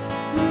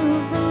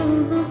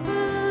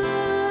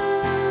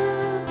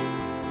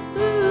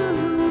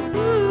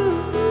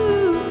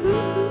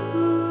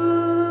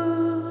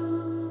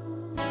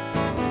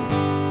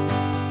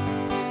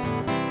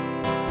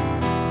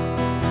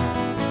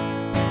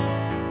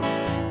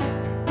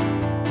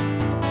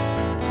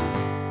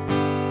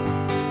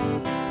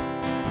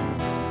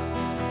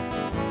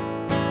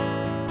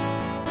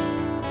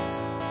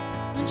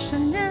 Non c'è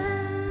niente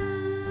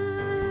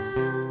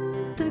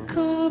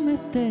come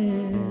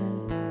te,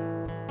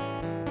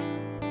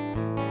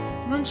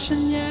 non c'è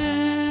niente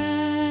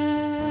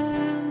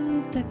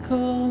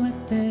come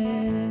te.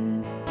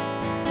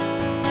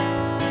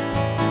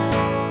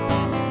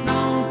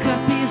 Non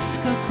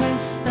capisco,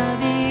 questa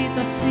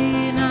vita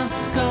si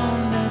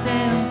nasconde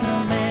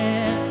dentro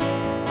me.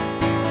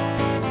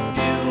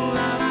 Più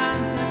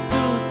avanti a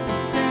tutto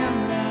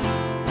sembra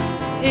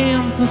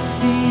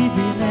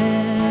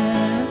impossibile.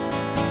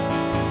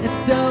 E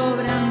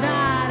dovrei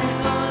andare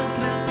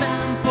oltre il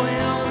tempo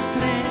e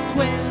oltre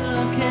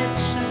quello che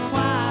c'è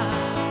qua.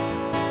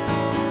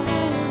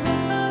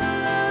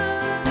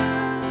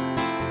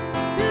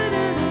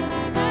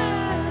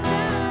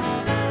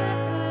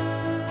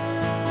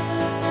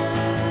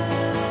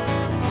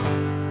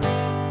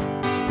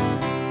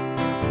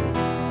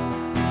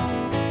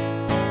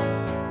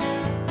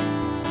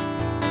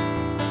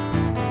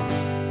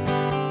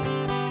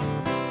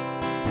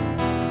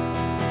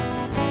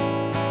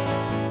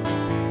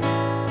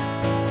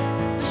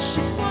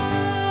 Esci fuori,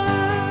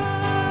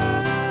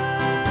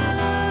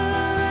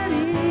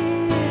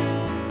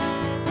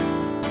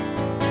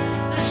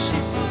 esci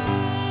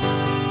fuori,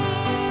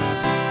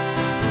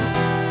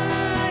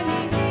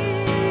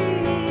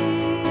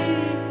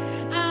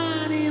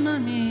 anima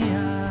mia,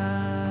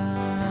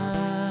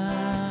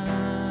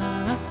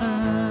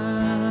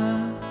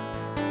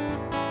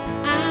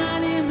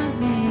 anima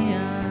mia,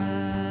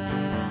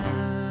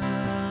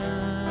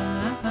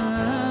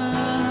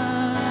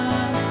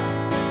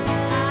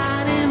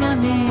 anima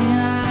mia,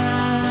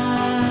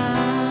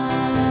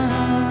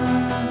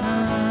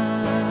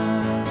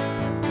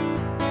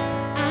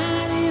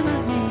 anima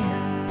mia.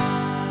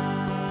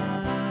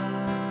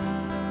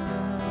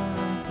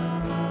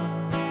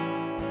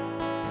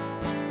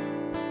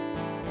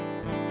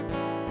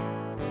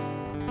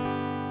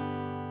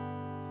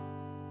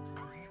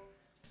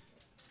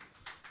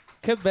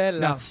 Che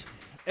bella. Grazie.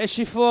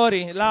 Esci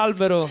fuori,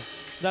 l'Albero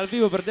dal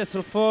vivo per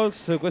Desert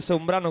Folks. Questo è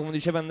un brano, come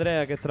diceva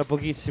Andrea, che tra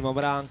pochissimo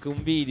avrà anche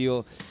un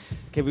video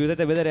che vi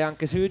potete vedere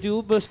anche su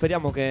YouTube.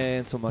 Speriamo che,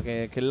 insomma,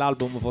 che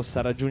l'album possa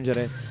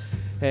raggiungere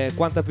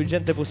quanta più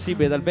gente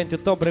possibile dal 20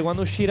 ottobre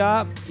quando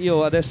uscirà.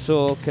 Io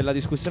adesso che la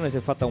discussione si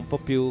è fatta un po'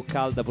 più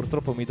calda,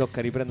 purtroppo mi tocca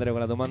riprendere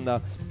quella domanda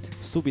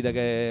stupida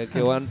che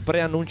ho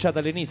preannunciato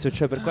all'inizio,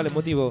 cioè per quale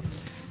motivo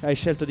hai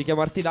scelto di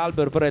chiamarti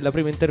l'Albero, però è la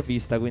prima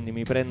intervista, quindi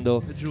mi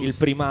prendo il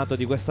primato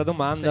di questa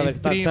domanda, Sei perché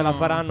il tanto primo. la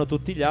faranno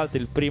tutti gli altri,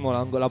 il primo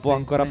la può Sei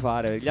ancora il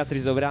fare, gli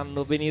altri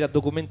dovranno venire a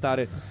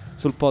documentare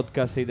sul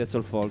podcast di That's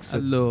All Folks.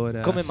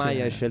 Allora, come mai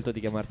sì. hai scelto di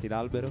chiamarti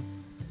l'Albero?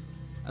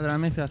 Allora, a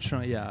me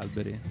piacciono gli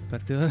alberi,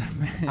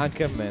 particolarmente.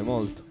 Anche a me,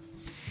 molto.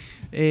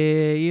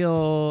 E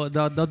io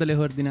do delle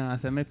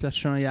coordinate. A me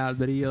piacciono gli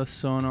alberi. Io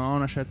ho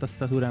una certa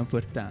statura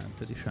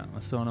importante, diciamo.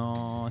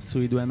 Sono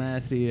sui 2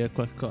 metri e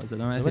qualcosa,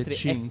 2 metri e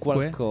 5,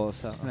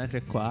 qualcosa. 2 metri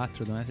e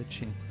 4, 2 metri e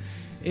 5.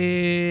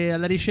 E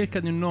alla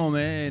ricerca di un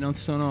nome non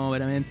sono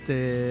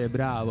veramente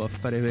bravo a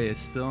fare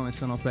questo. Mi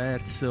sono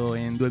perso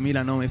in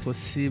 2000 nomi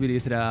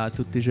possibili tra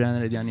tutti i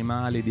generi di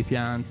animali, di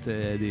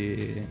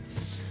piante,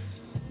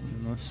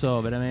 non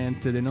so,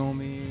 veramente dei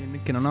nomi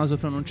che non oso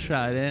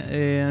pronunciare.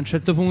 E a un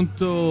certo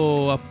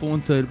punto,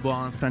 appunto, il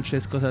buon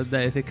Francesco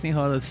Taddei di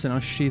Technicolor se ne è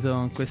uscito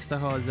con questa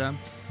cosa,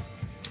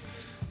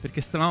 perché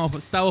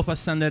stavo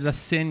passando in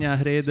rassegna,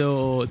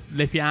 credo,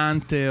 le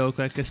piante o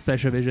qualche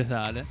specie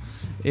vegetale,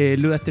 e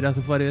lui ha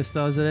tirato fuori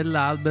questa cosa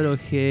dell'albero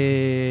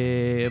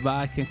che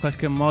in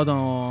qualche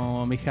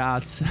modo mi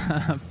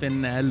calza a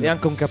pennello. E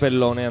anche un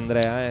capellone,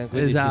 Andrea,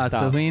 quindi Esatto, ci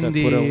sta.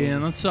 quindi Cioè,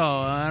 non so,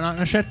 è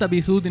una certa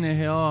abitudine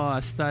che ho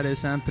a stare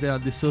sempre al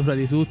di sopra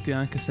di tutti,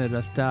 anche se in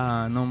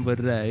realtà non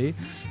vorrei,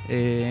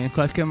 e in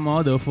qualche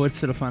modo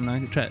forse lo fanno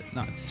anche, cioè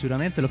no,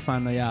 sicuramente lo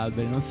fanno gli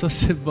alberi, non so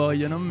se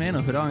vogliono o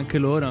meno, però anche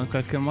loro in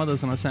qualche modo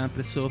sono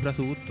sempre sopra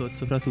tutto e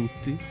sopra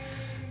tutti,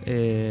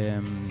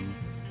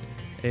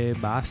 e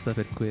basta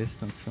per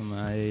questo,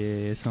 insomma.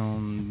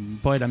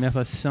 Poi la mia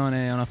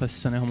passione è una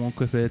passione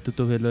comunque per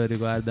tutto quello che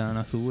riguarda la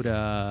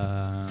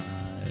natura,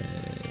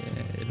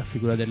 e la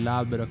figura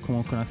dell'albero è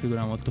comunque una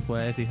figura molto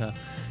poetica,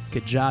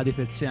 che già di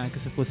per sé, anche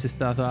se fossi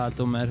stato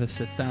alto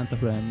 1,70 m,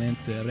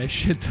 probabilmente avrei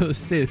scelto lo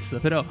stesso,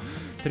 però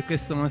per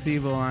questo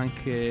motivo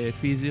anche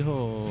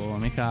fisico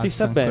mi calza. ti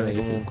sta ancora bene di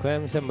più. comunque,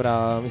 mi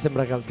sembra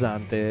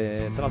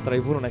calzante. Tra l'altro hai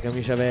pure una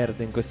camicia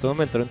verde in questo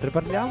momento mentre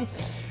parliamo.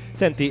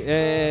 Senti,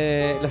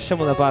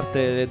 lasciamo da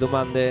parte le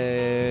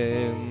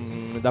domande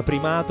da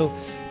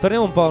primato.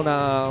 Torniamo un po'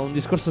 a un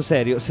discorso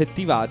serio. Se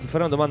ti va, ti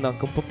farò una domanda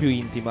anche un po' più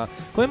intima.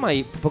 Come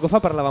mai poco fa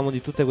parlavamo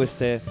di tutte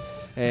queste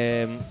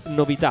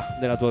novità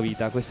della tua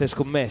vita, queste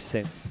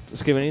scommesse?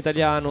 Scrivere in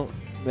italiano,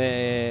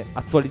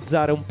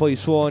 attualizzare un po' i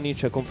suoni,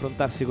 cioè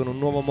confrontarsi con un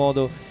nuovo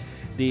modo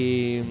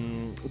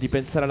di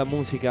pensare alla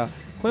musica.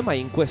 Come mai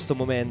in questo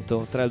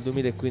momento, tra il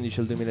 2015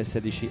 e il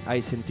 2016,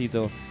 hai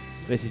sentito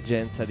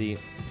l'esigenza di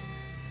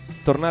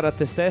tornare a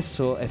te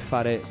stesso e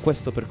fare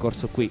questo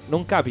percorso qui?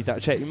 Non capita,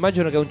 cioè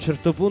immagino che a un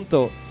certo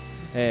punto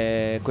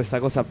questa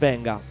cosa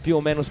avvenga più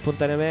o meno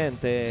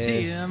spontaneamente.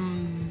 Sì,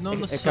 non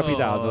lo so. È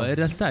capitato. In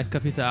realtà è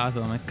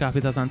capitato, mi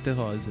capita tante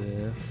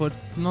cose.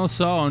 Non lo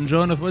so, un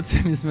giorno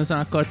forse mi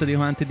sono accorto di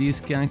quanti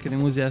dischi anche di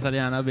musica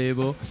italiana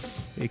avevo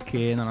e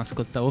che non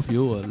ascoltavo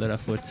più. Allora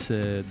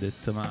forse ho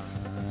detto, ma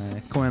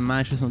come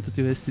mai ci sono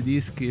tutti questi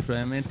dischi?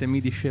 Probabilmente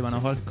mi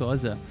dicevano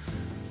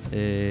qualcosa.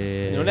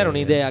 Non era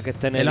un'idea che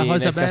tenevi la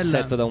cosa nel bella,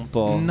 cassetto da un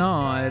po'?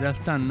 No, in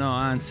realtà no,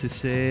 anzi,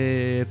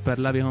 se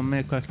parlavi con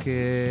me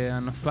qualche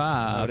anno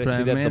fa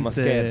avresti detto, ma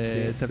probabilmente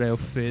scherzi? ti avrei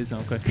offeso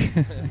in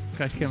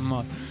qualche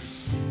modo.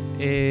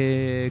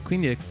 E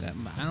quindi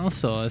non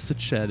so,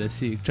 succede,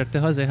 sì, certe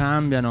cose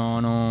cambiano,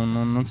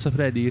 non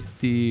saprei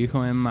dirti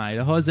come mai.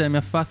 La cosa che mi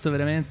ha fatto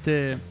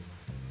veramente,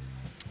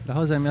 la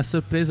cosa che mi ha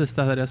sorpreso è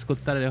stata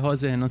riascoltare le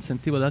cose che non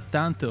sentivo da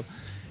tanto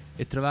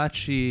e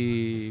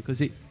trovarci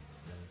così,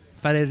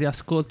 fare il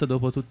riascolto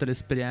dopo tutte le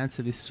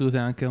esperienze vissute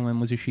anche come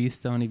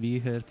musicista con i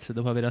Vickers,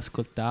 dopo aver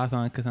ascoltato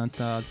anche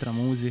tanta altra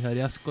musica,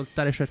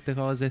 riascoltare certe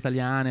cose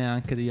italiane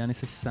anche degli anni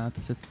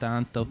 60,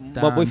 70,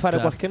 80. Ma puoi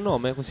fare qualche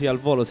nome così al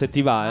volo se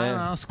ti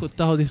va? Ho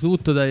ascoltato di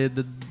tutto, da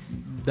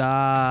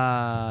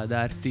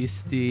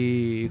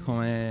artisti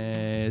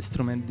come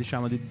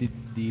diciamo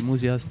di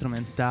musica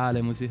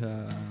strumentale,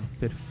 musica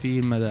per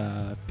film,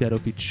 da Piero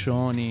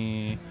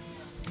Piccioni,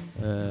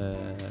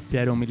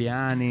 Piero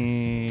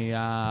Umiliani,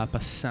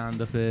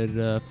 passando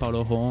per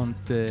Paolo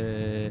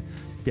Conte,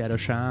 Piero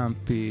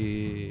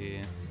Ciampi,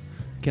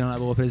 che non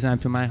avevo per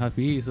esempio mai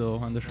capito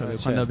quando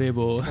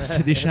avevo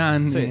 16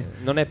 anni. Sì,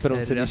 non è per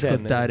un sedicenne.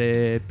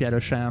 Ascoltare Piero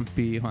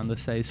Ciampi quando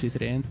sei sui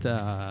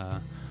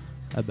 30,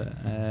 vabbè,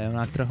 è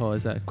un'altra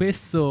cosa.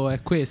 Questo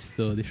è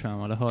questo,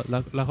 diciamo,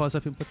 la cosa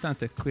più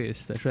importante è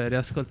questa, cioè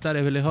riascoltare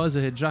quelle cose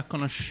che già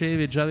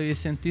conoscevi, già avevi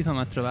sentito,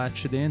 ma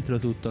trovarci dentro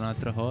tutta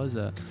un'altra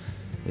cosa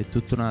e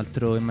tutto un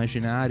altro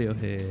immaginario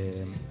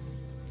che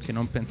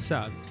non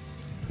pensavi.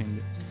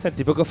 Quindi.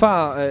 Senti, poco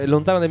fa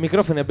lontano dai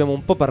microfoni abbiamo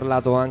un po'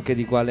 parlato anche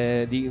di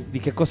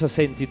che cosa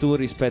senti tu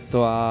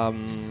rispetto al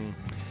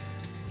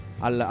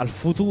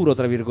futuro,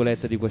 tra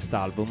virgolette, di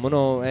quest'album,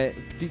 no?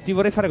 Ti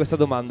vorrei fare questa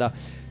domanda.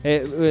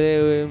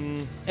 È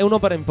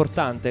un'opera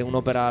importante,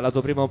 la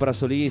tua prima opera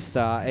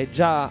solista,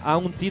 ha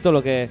un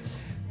titolo che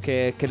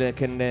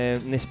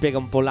ne spiega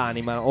un po'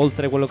 l'anima,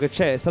 oltre quello che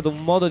c'è. È stato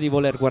un modo di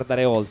voler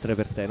guardare oltre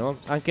per te, no?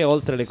 Anche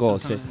oltre le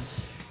cose.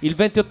 Il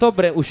 20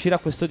 ottobre uscirà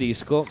questo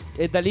disco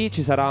e da lì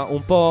ci sarà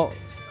un po'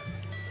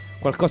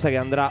 qualcosa che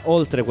andrà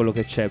oltre quello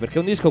che c'è, perché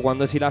un disco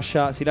quando si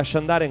lascia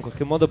andare in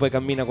qualche modo poi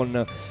cammina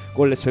con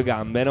le sue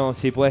gambe, no?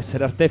 Si può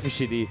essere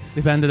artefici di...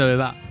 Dipende dove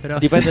va, però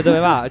Dipende dove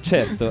va,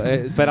 certo,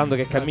 sperando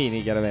che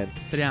cammini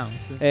chiaramente. Speriamo,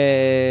 sì.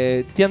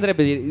 Ti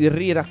andrebbe di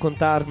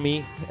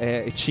riraccontarmi,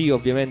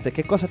 ovviamente,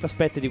 che cosa ti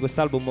aspetti di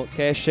quest'album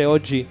che esce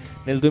oggi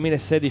nel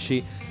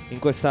 2016 in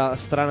questa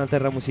strana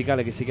terra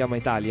musicale che si chiama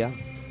Italia?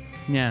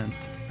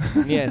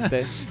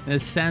 Niente?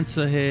 Nel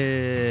senso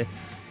che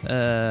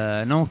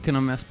non che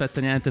non mi aspetto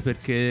niente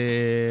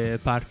perché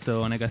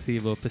parto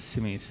negativo o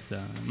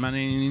pessimista, ma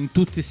in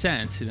tutti i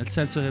sensi, nel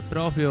senso che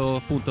proprio,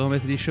 appunto, come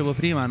ti dicevo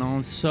prima,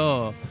 non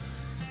so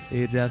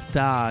in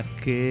realtà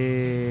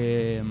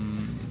che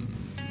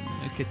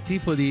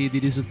tipo di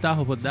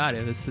risultato può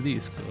dare questo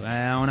disco.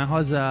 È una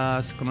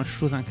cosa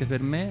sconosciuta anche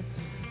per me.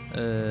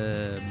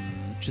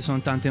 Ci sono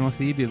tanti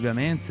motivi,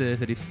 ovviamente,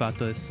 per il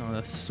fatto che sono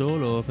da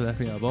solo per la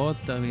prima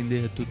volta,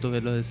 quindi tutto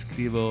quello che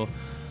scrivo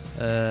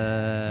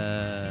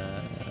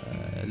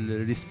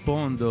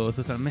rispondo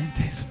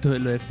totalmente a tutto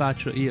quello che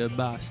faccio io e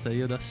basta,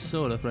 io da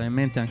solo.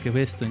 Probabilmente anche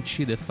questo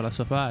incide e fa la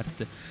sua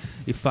parte,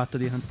 il fatto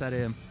di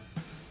cantare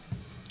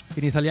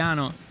in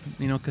italiano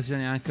in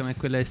occasioni anche come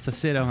quella di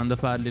stasera, quando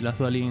parli la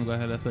tua lingua,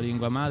 che è la tua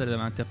lingua madre,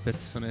 davanti a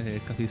persone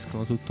che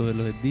capiscono tutto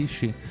quello che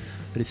dici,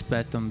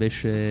 rispetto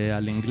invece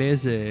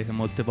all'inglese, che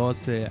molte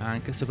volte,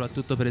 anche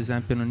soprattutto per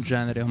esempio in un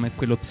genere come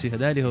quello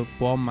psichedelico,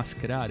 può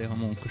mascherare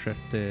comunque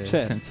certe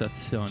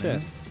sensazioni.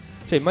 Certo.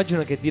 Cioè,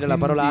 immagino che dire la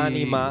parola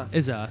anima,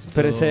 esatto,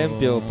 per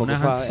esempio, poco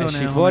fa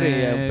esci fuori,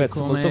 è un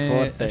pezzo molto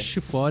forte. Esci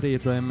fuori,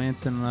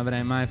 probabilmente non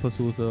avrei mai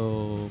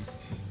potuto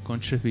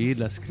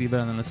concepirla,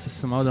 scriverla nello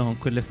stesso modo, con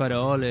quelle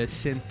parole,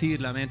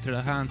 sentirla mentre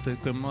la canto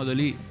in quel modo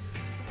lì,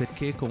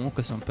 perché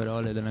comunque sono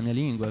parole della mia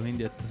lingua,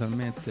 quindi è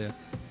totalmente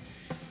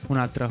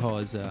un'altra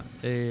cosa.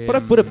 Però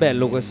è pure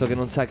bello questo che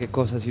non sa che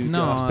cosa si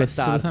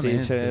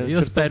aspettarti. Cioè,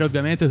 io spero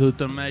ovviamente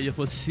tutto il meglio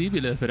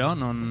possibile, però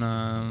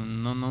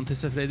non ti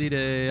saprei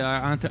dire.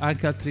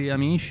 Anche altri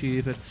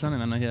amici, persone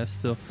mi hanno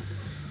chiesto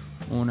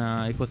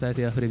una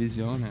ipotetica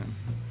previsione,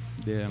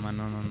 ma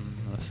non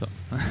lo so.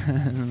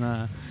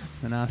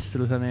 non ho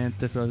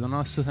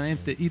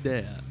assolutamente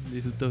idea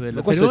di tutto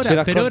quello.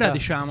 Per ora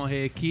diciamo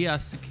che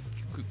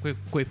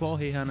quei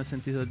pochi che hanno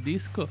sentito il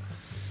disco,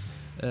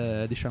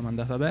 diciamo, è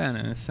andata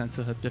bene, nel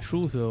senso che è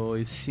piaciuto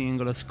il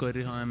singolo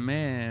Scorri come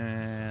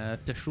me, è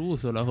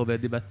piaciuto la cover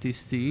di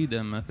Battisti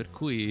idem, per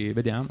cui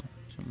vediamo,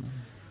 insomma.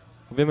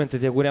 Ovviamente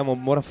ti auguriamo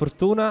buona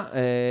fortuna.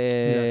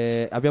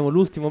 Abbiamo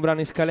l'ultimo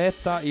brano in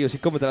scaletta. Io,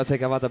 siccome te la sei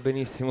cavata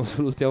benissimo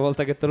sull'ultima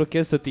volta che te l'ho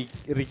chiesto, ti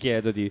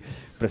richiedo di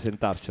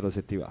presentarcelo,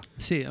 se ti va.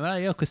 Sì, ma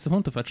io a questo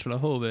punto faccio la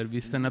cover,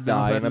 visto che ne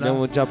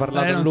abbiamo già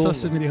parlato. Non so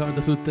se mi ricordo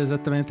tutte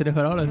esattamente le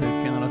parole,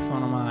 perché non la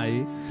suono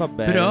mai. Va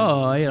bene.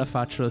 Però io la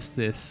faccio lo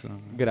stesso.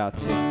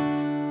 Grazie.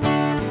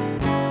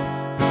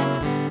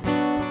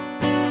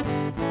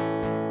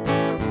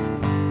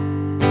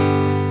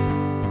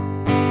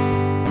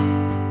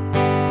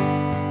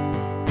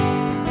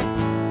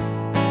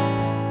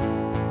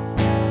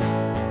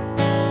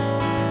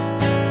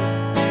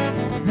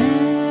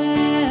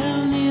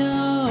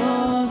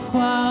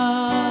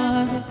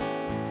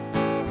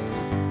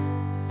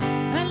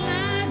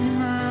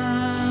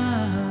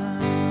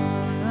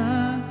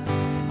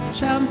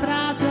 C'è un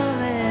prato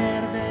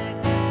verde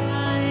che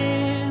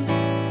mai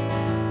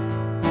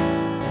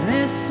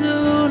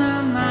nessuno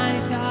ha mai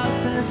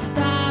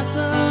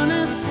calpestato,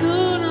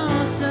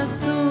 nessuno, se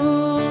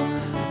tu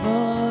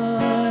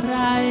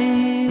vorrai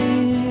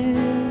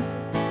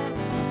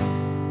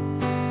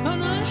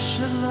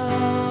conoscerlo.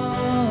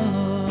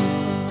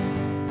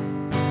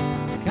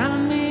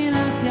 Cammina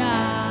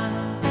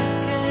piano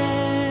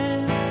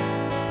che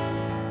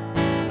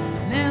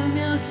nel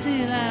mio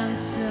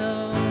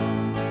silenzio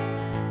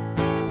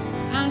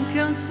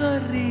anche un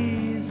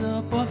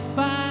sorriso può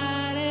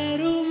fare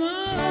rumore.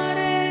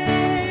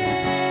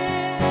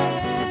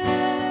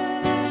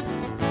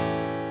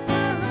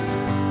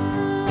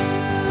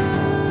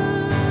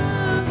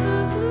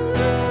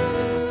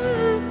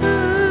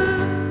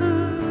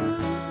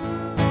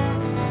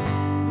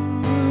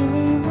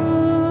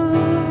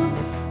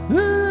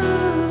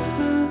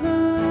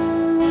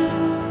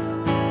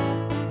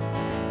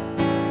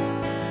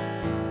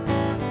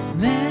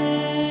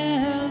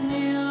 Nel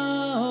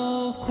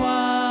mio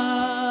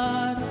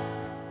cuore,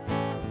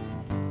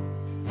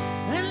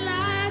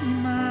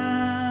 nell'anima,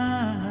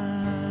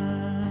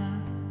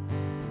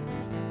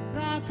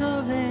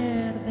 prato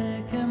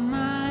verde che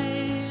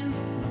mai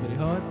Non mi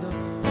ricordo.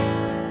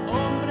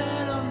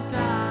 ombre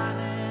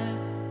lontane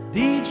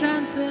di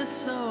gente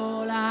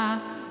sola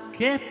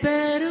che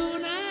per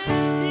un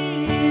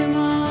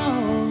attimo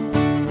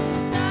è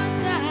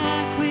stata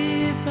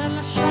qui per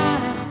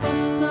lasciare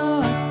posto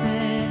a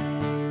te,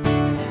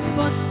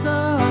 posto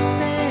a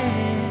te,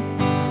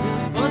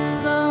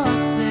 posto a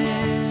te,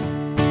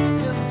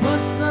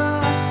 posto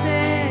a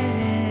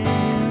te,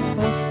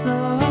 posto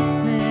a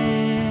te,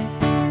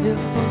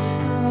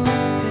 posto a te.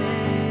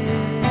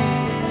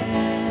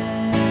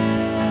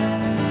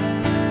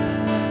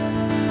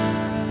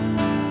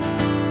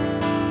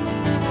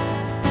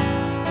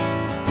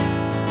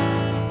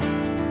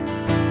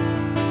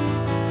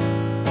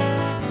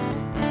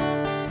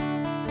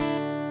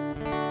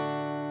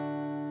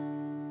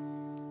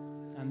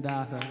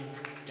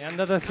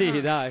 andata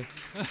sì, dai.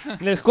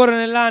 Nel cuore e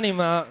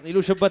nell'anima di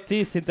Lucio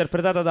Battisti,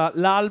 interpretata da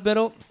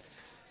L'Albero.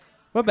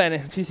 Va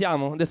bene, ci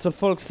siamo. Del Soul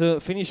Folks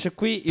finisce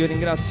qui. Io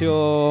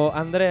ringrazio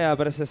Andrea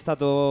per essere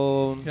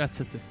stato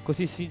Grazie a te.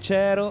 così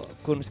sincero,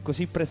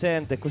 così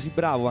presente, così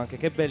bravo anche.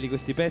 Che belli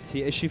questi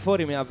pezzi. Esci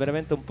fuori mi ha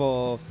veramente un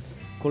po'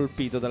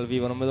 colpito dal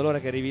vivo. Non vedo l'ora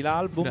che arrivi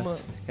l'album,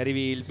 Grazie. che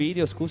arrivi il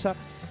video, scusa.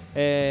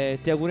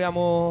 Ti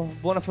auguriamo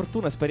buona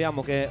fortuna.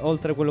 Speriamo che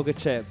oltre quello che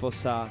c'è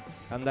possa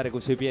andare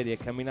coi suoi piedi e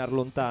camminare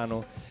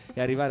lontano e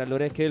arrivare alle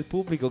orecchie del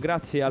pubblico.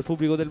 Grazie al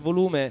pubblico del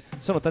volume.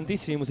 Sono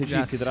tantissimi musicisti,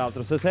 Grazie. tra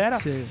l'altro, stasera.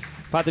 Sì.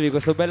 Fatevi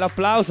questo bel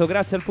applauso.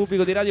 Grazie al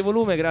pubblico di Radio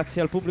Volume,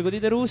 grazie al pubblico di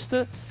The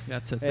Roost.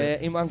 Grazie a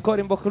te.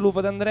 Ancora in bocca al lupo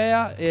ad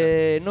Andrea.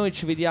 Noi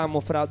ci vediamo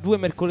fra 2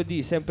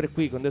 mercoledì, sempre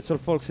qui con Del Soul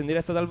Folks in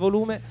diretta dal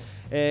volume.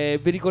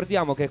 Vi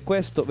ricordiamo che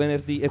questo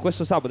venerdì e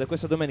questo sabato e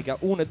questa domenica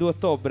 1 e 2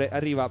 ottobre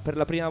arriva per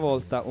la prima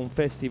volta un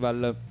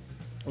festival,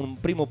 un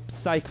primo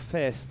Psych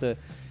Fest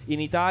in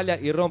Italia,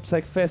 il Rome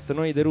Psych Fest.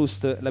 Noi The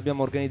Roost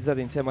l'abbiamo organizzato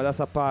insieme ad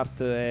Asapart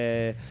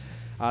e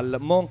al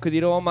Monk di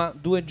Roma.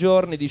 2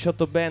 giorni,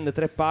 18 band,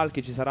 3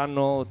 palchi, ci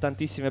saranno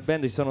tantissime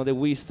band, ci sono The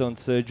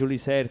Wistons,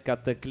 Julie's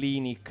Haircut,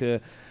 Clinic,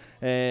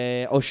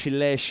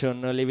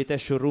 Oscillation,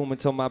 Levitation Room,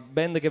 insomma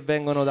band che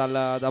vengono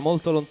da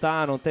molto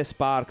lontano. Tess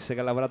Sparks che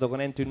ha lavorato con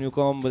Entry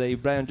Newcomb dei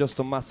Brian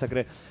Johnston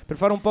Massacre, per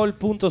fare un po' il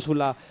punto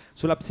sulla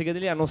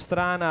psichedelia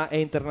nostrana e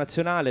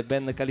internazionale.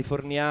 Band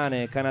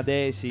californiane,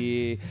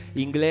 canadesi,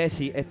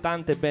 inglesi e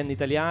tante band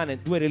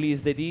italiane. 2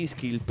 release dei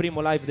dischi, il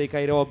primo live dei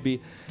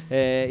Kairobi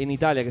in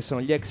Italia che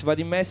sono gli ex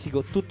Vadi in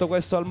Messico. Tutto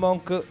questo al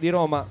Monk di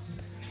Roma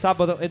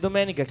sabato e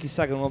domenica.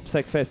 Chissà che uno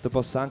Psych Fest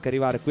possa anche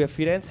arrivare qui a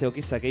Firenze, o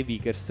chissà che i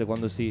Vickers,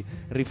 quando si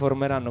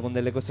riformeranno con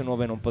delle cose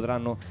nuove, non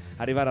potranno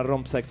arrivare a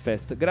Rome Psych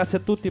Fest. Grazie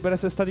a tutti per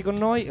essere stati con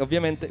noi.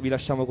 Ovviamente vi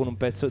lasciamo con un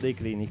pezzo dei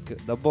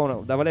Clinic. Da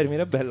Valerio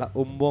Mirabella,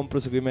 un buon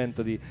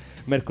proseguimento di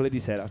mercoledì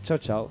sera. Ciao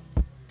ciao.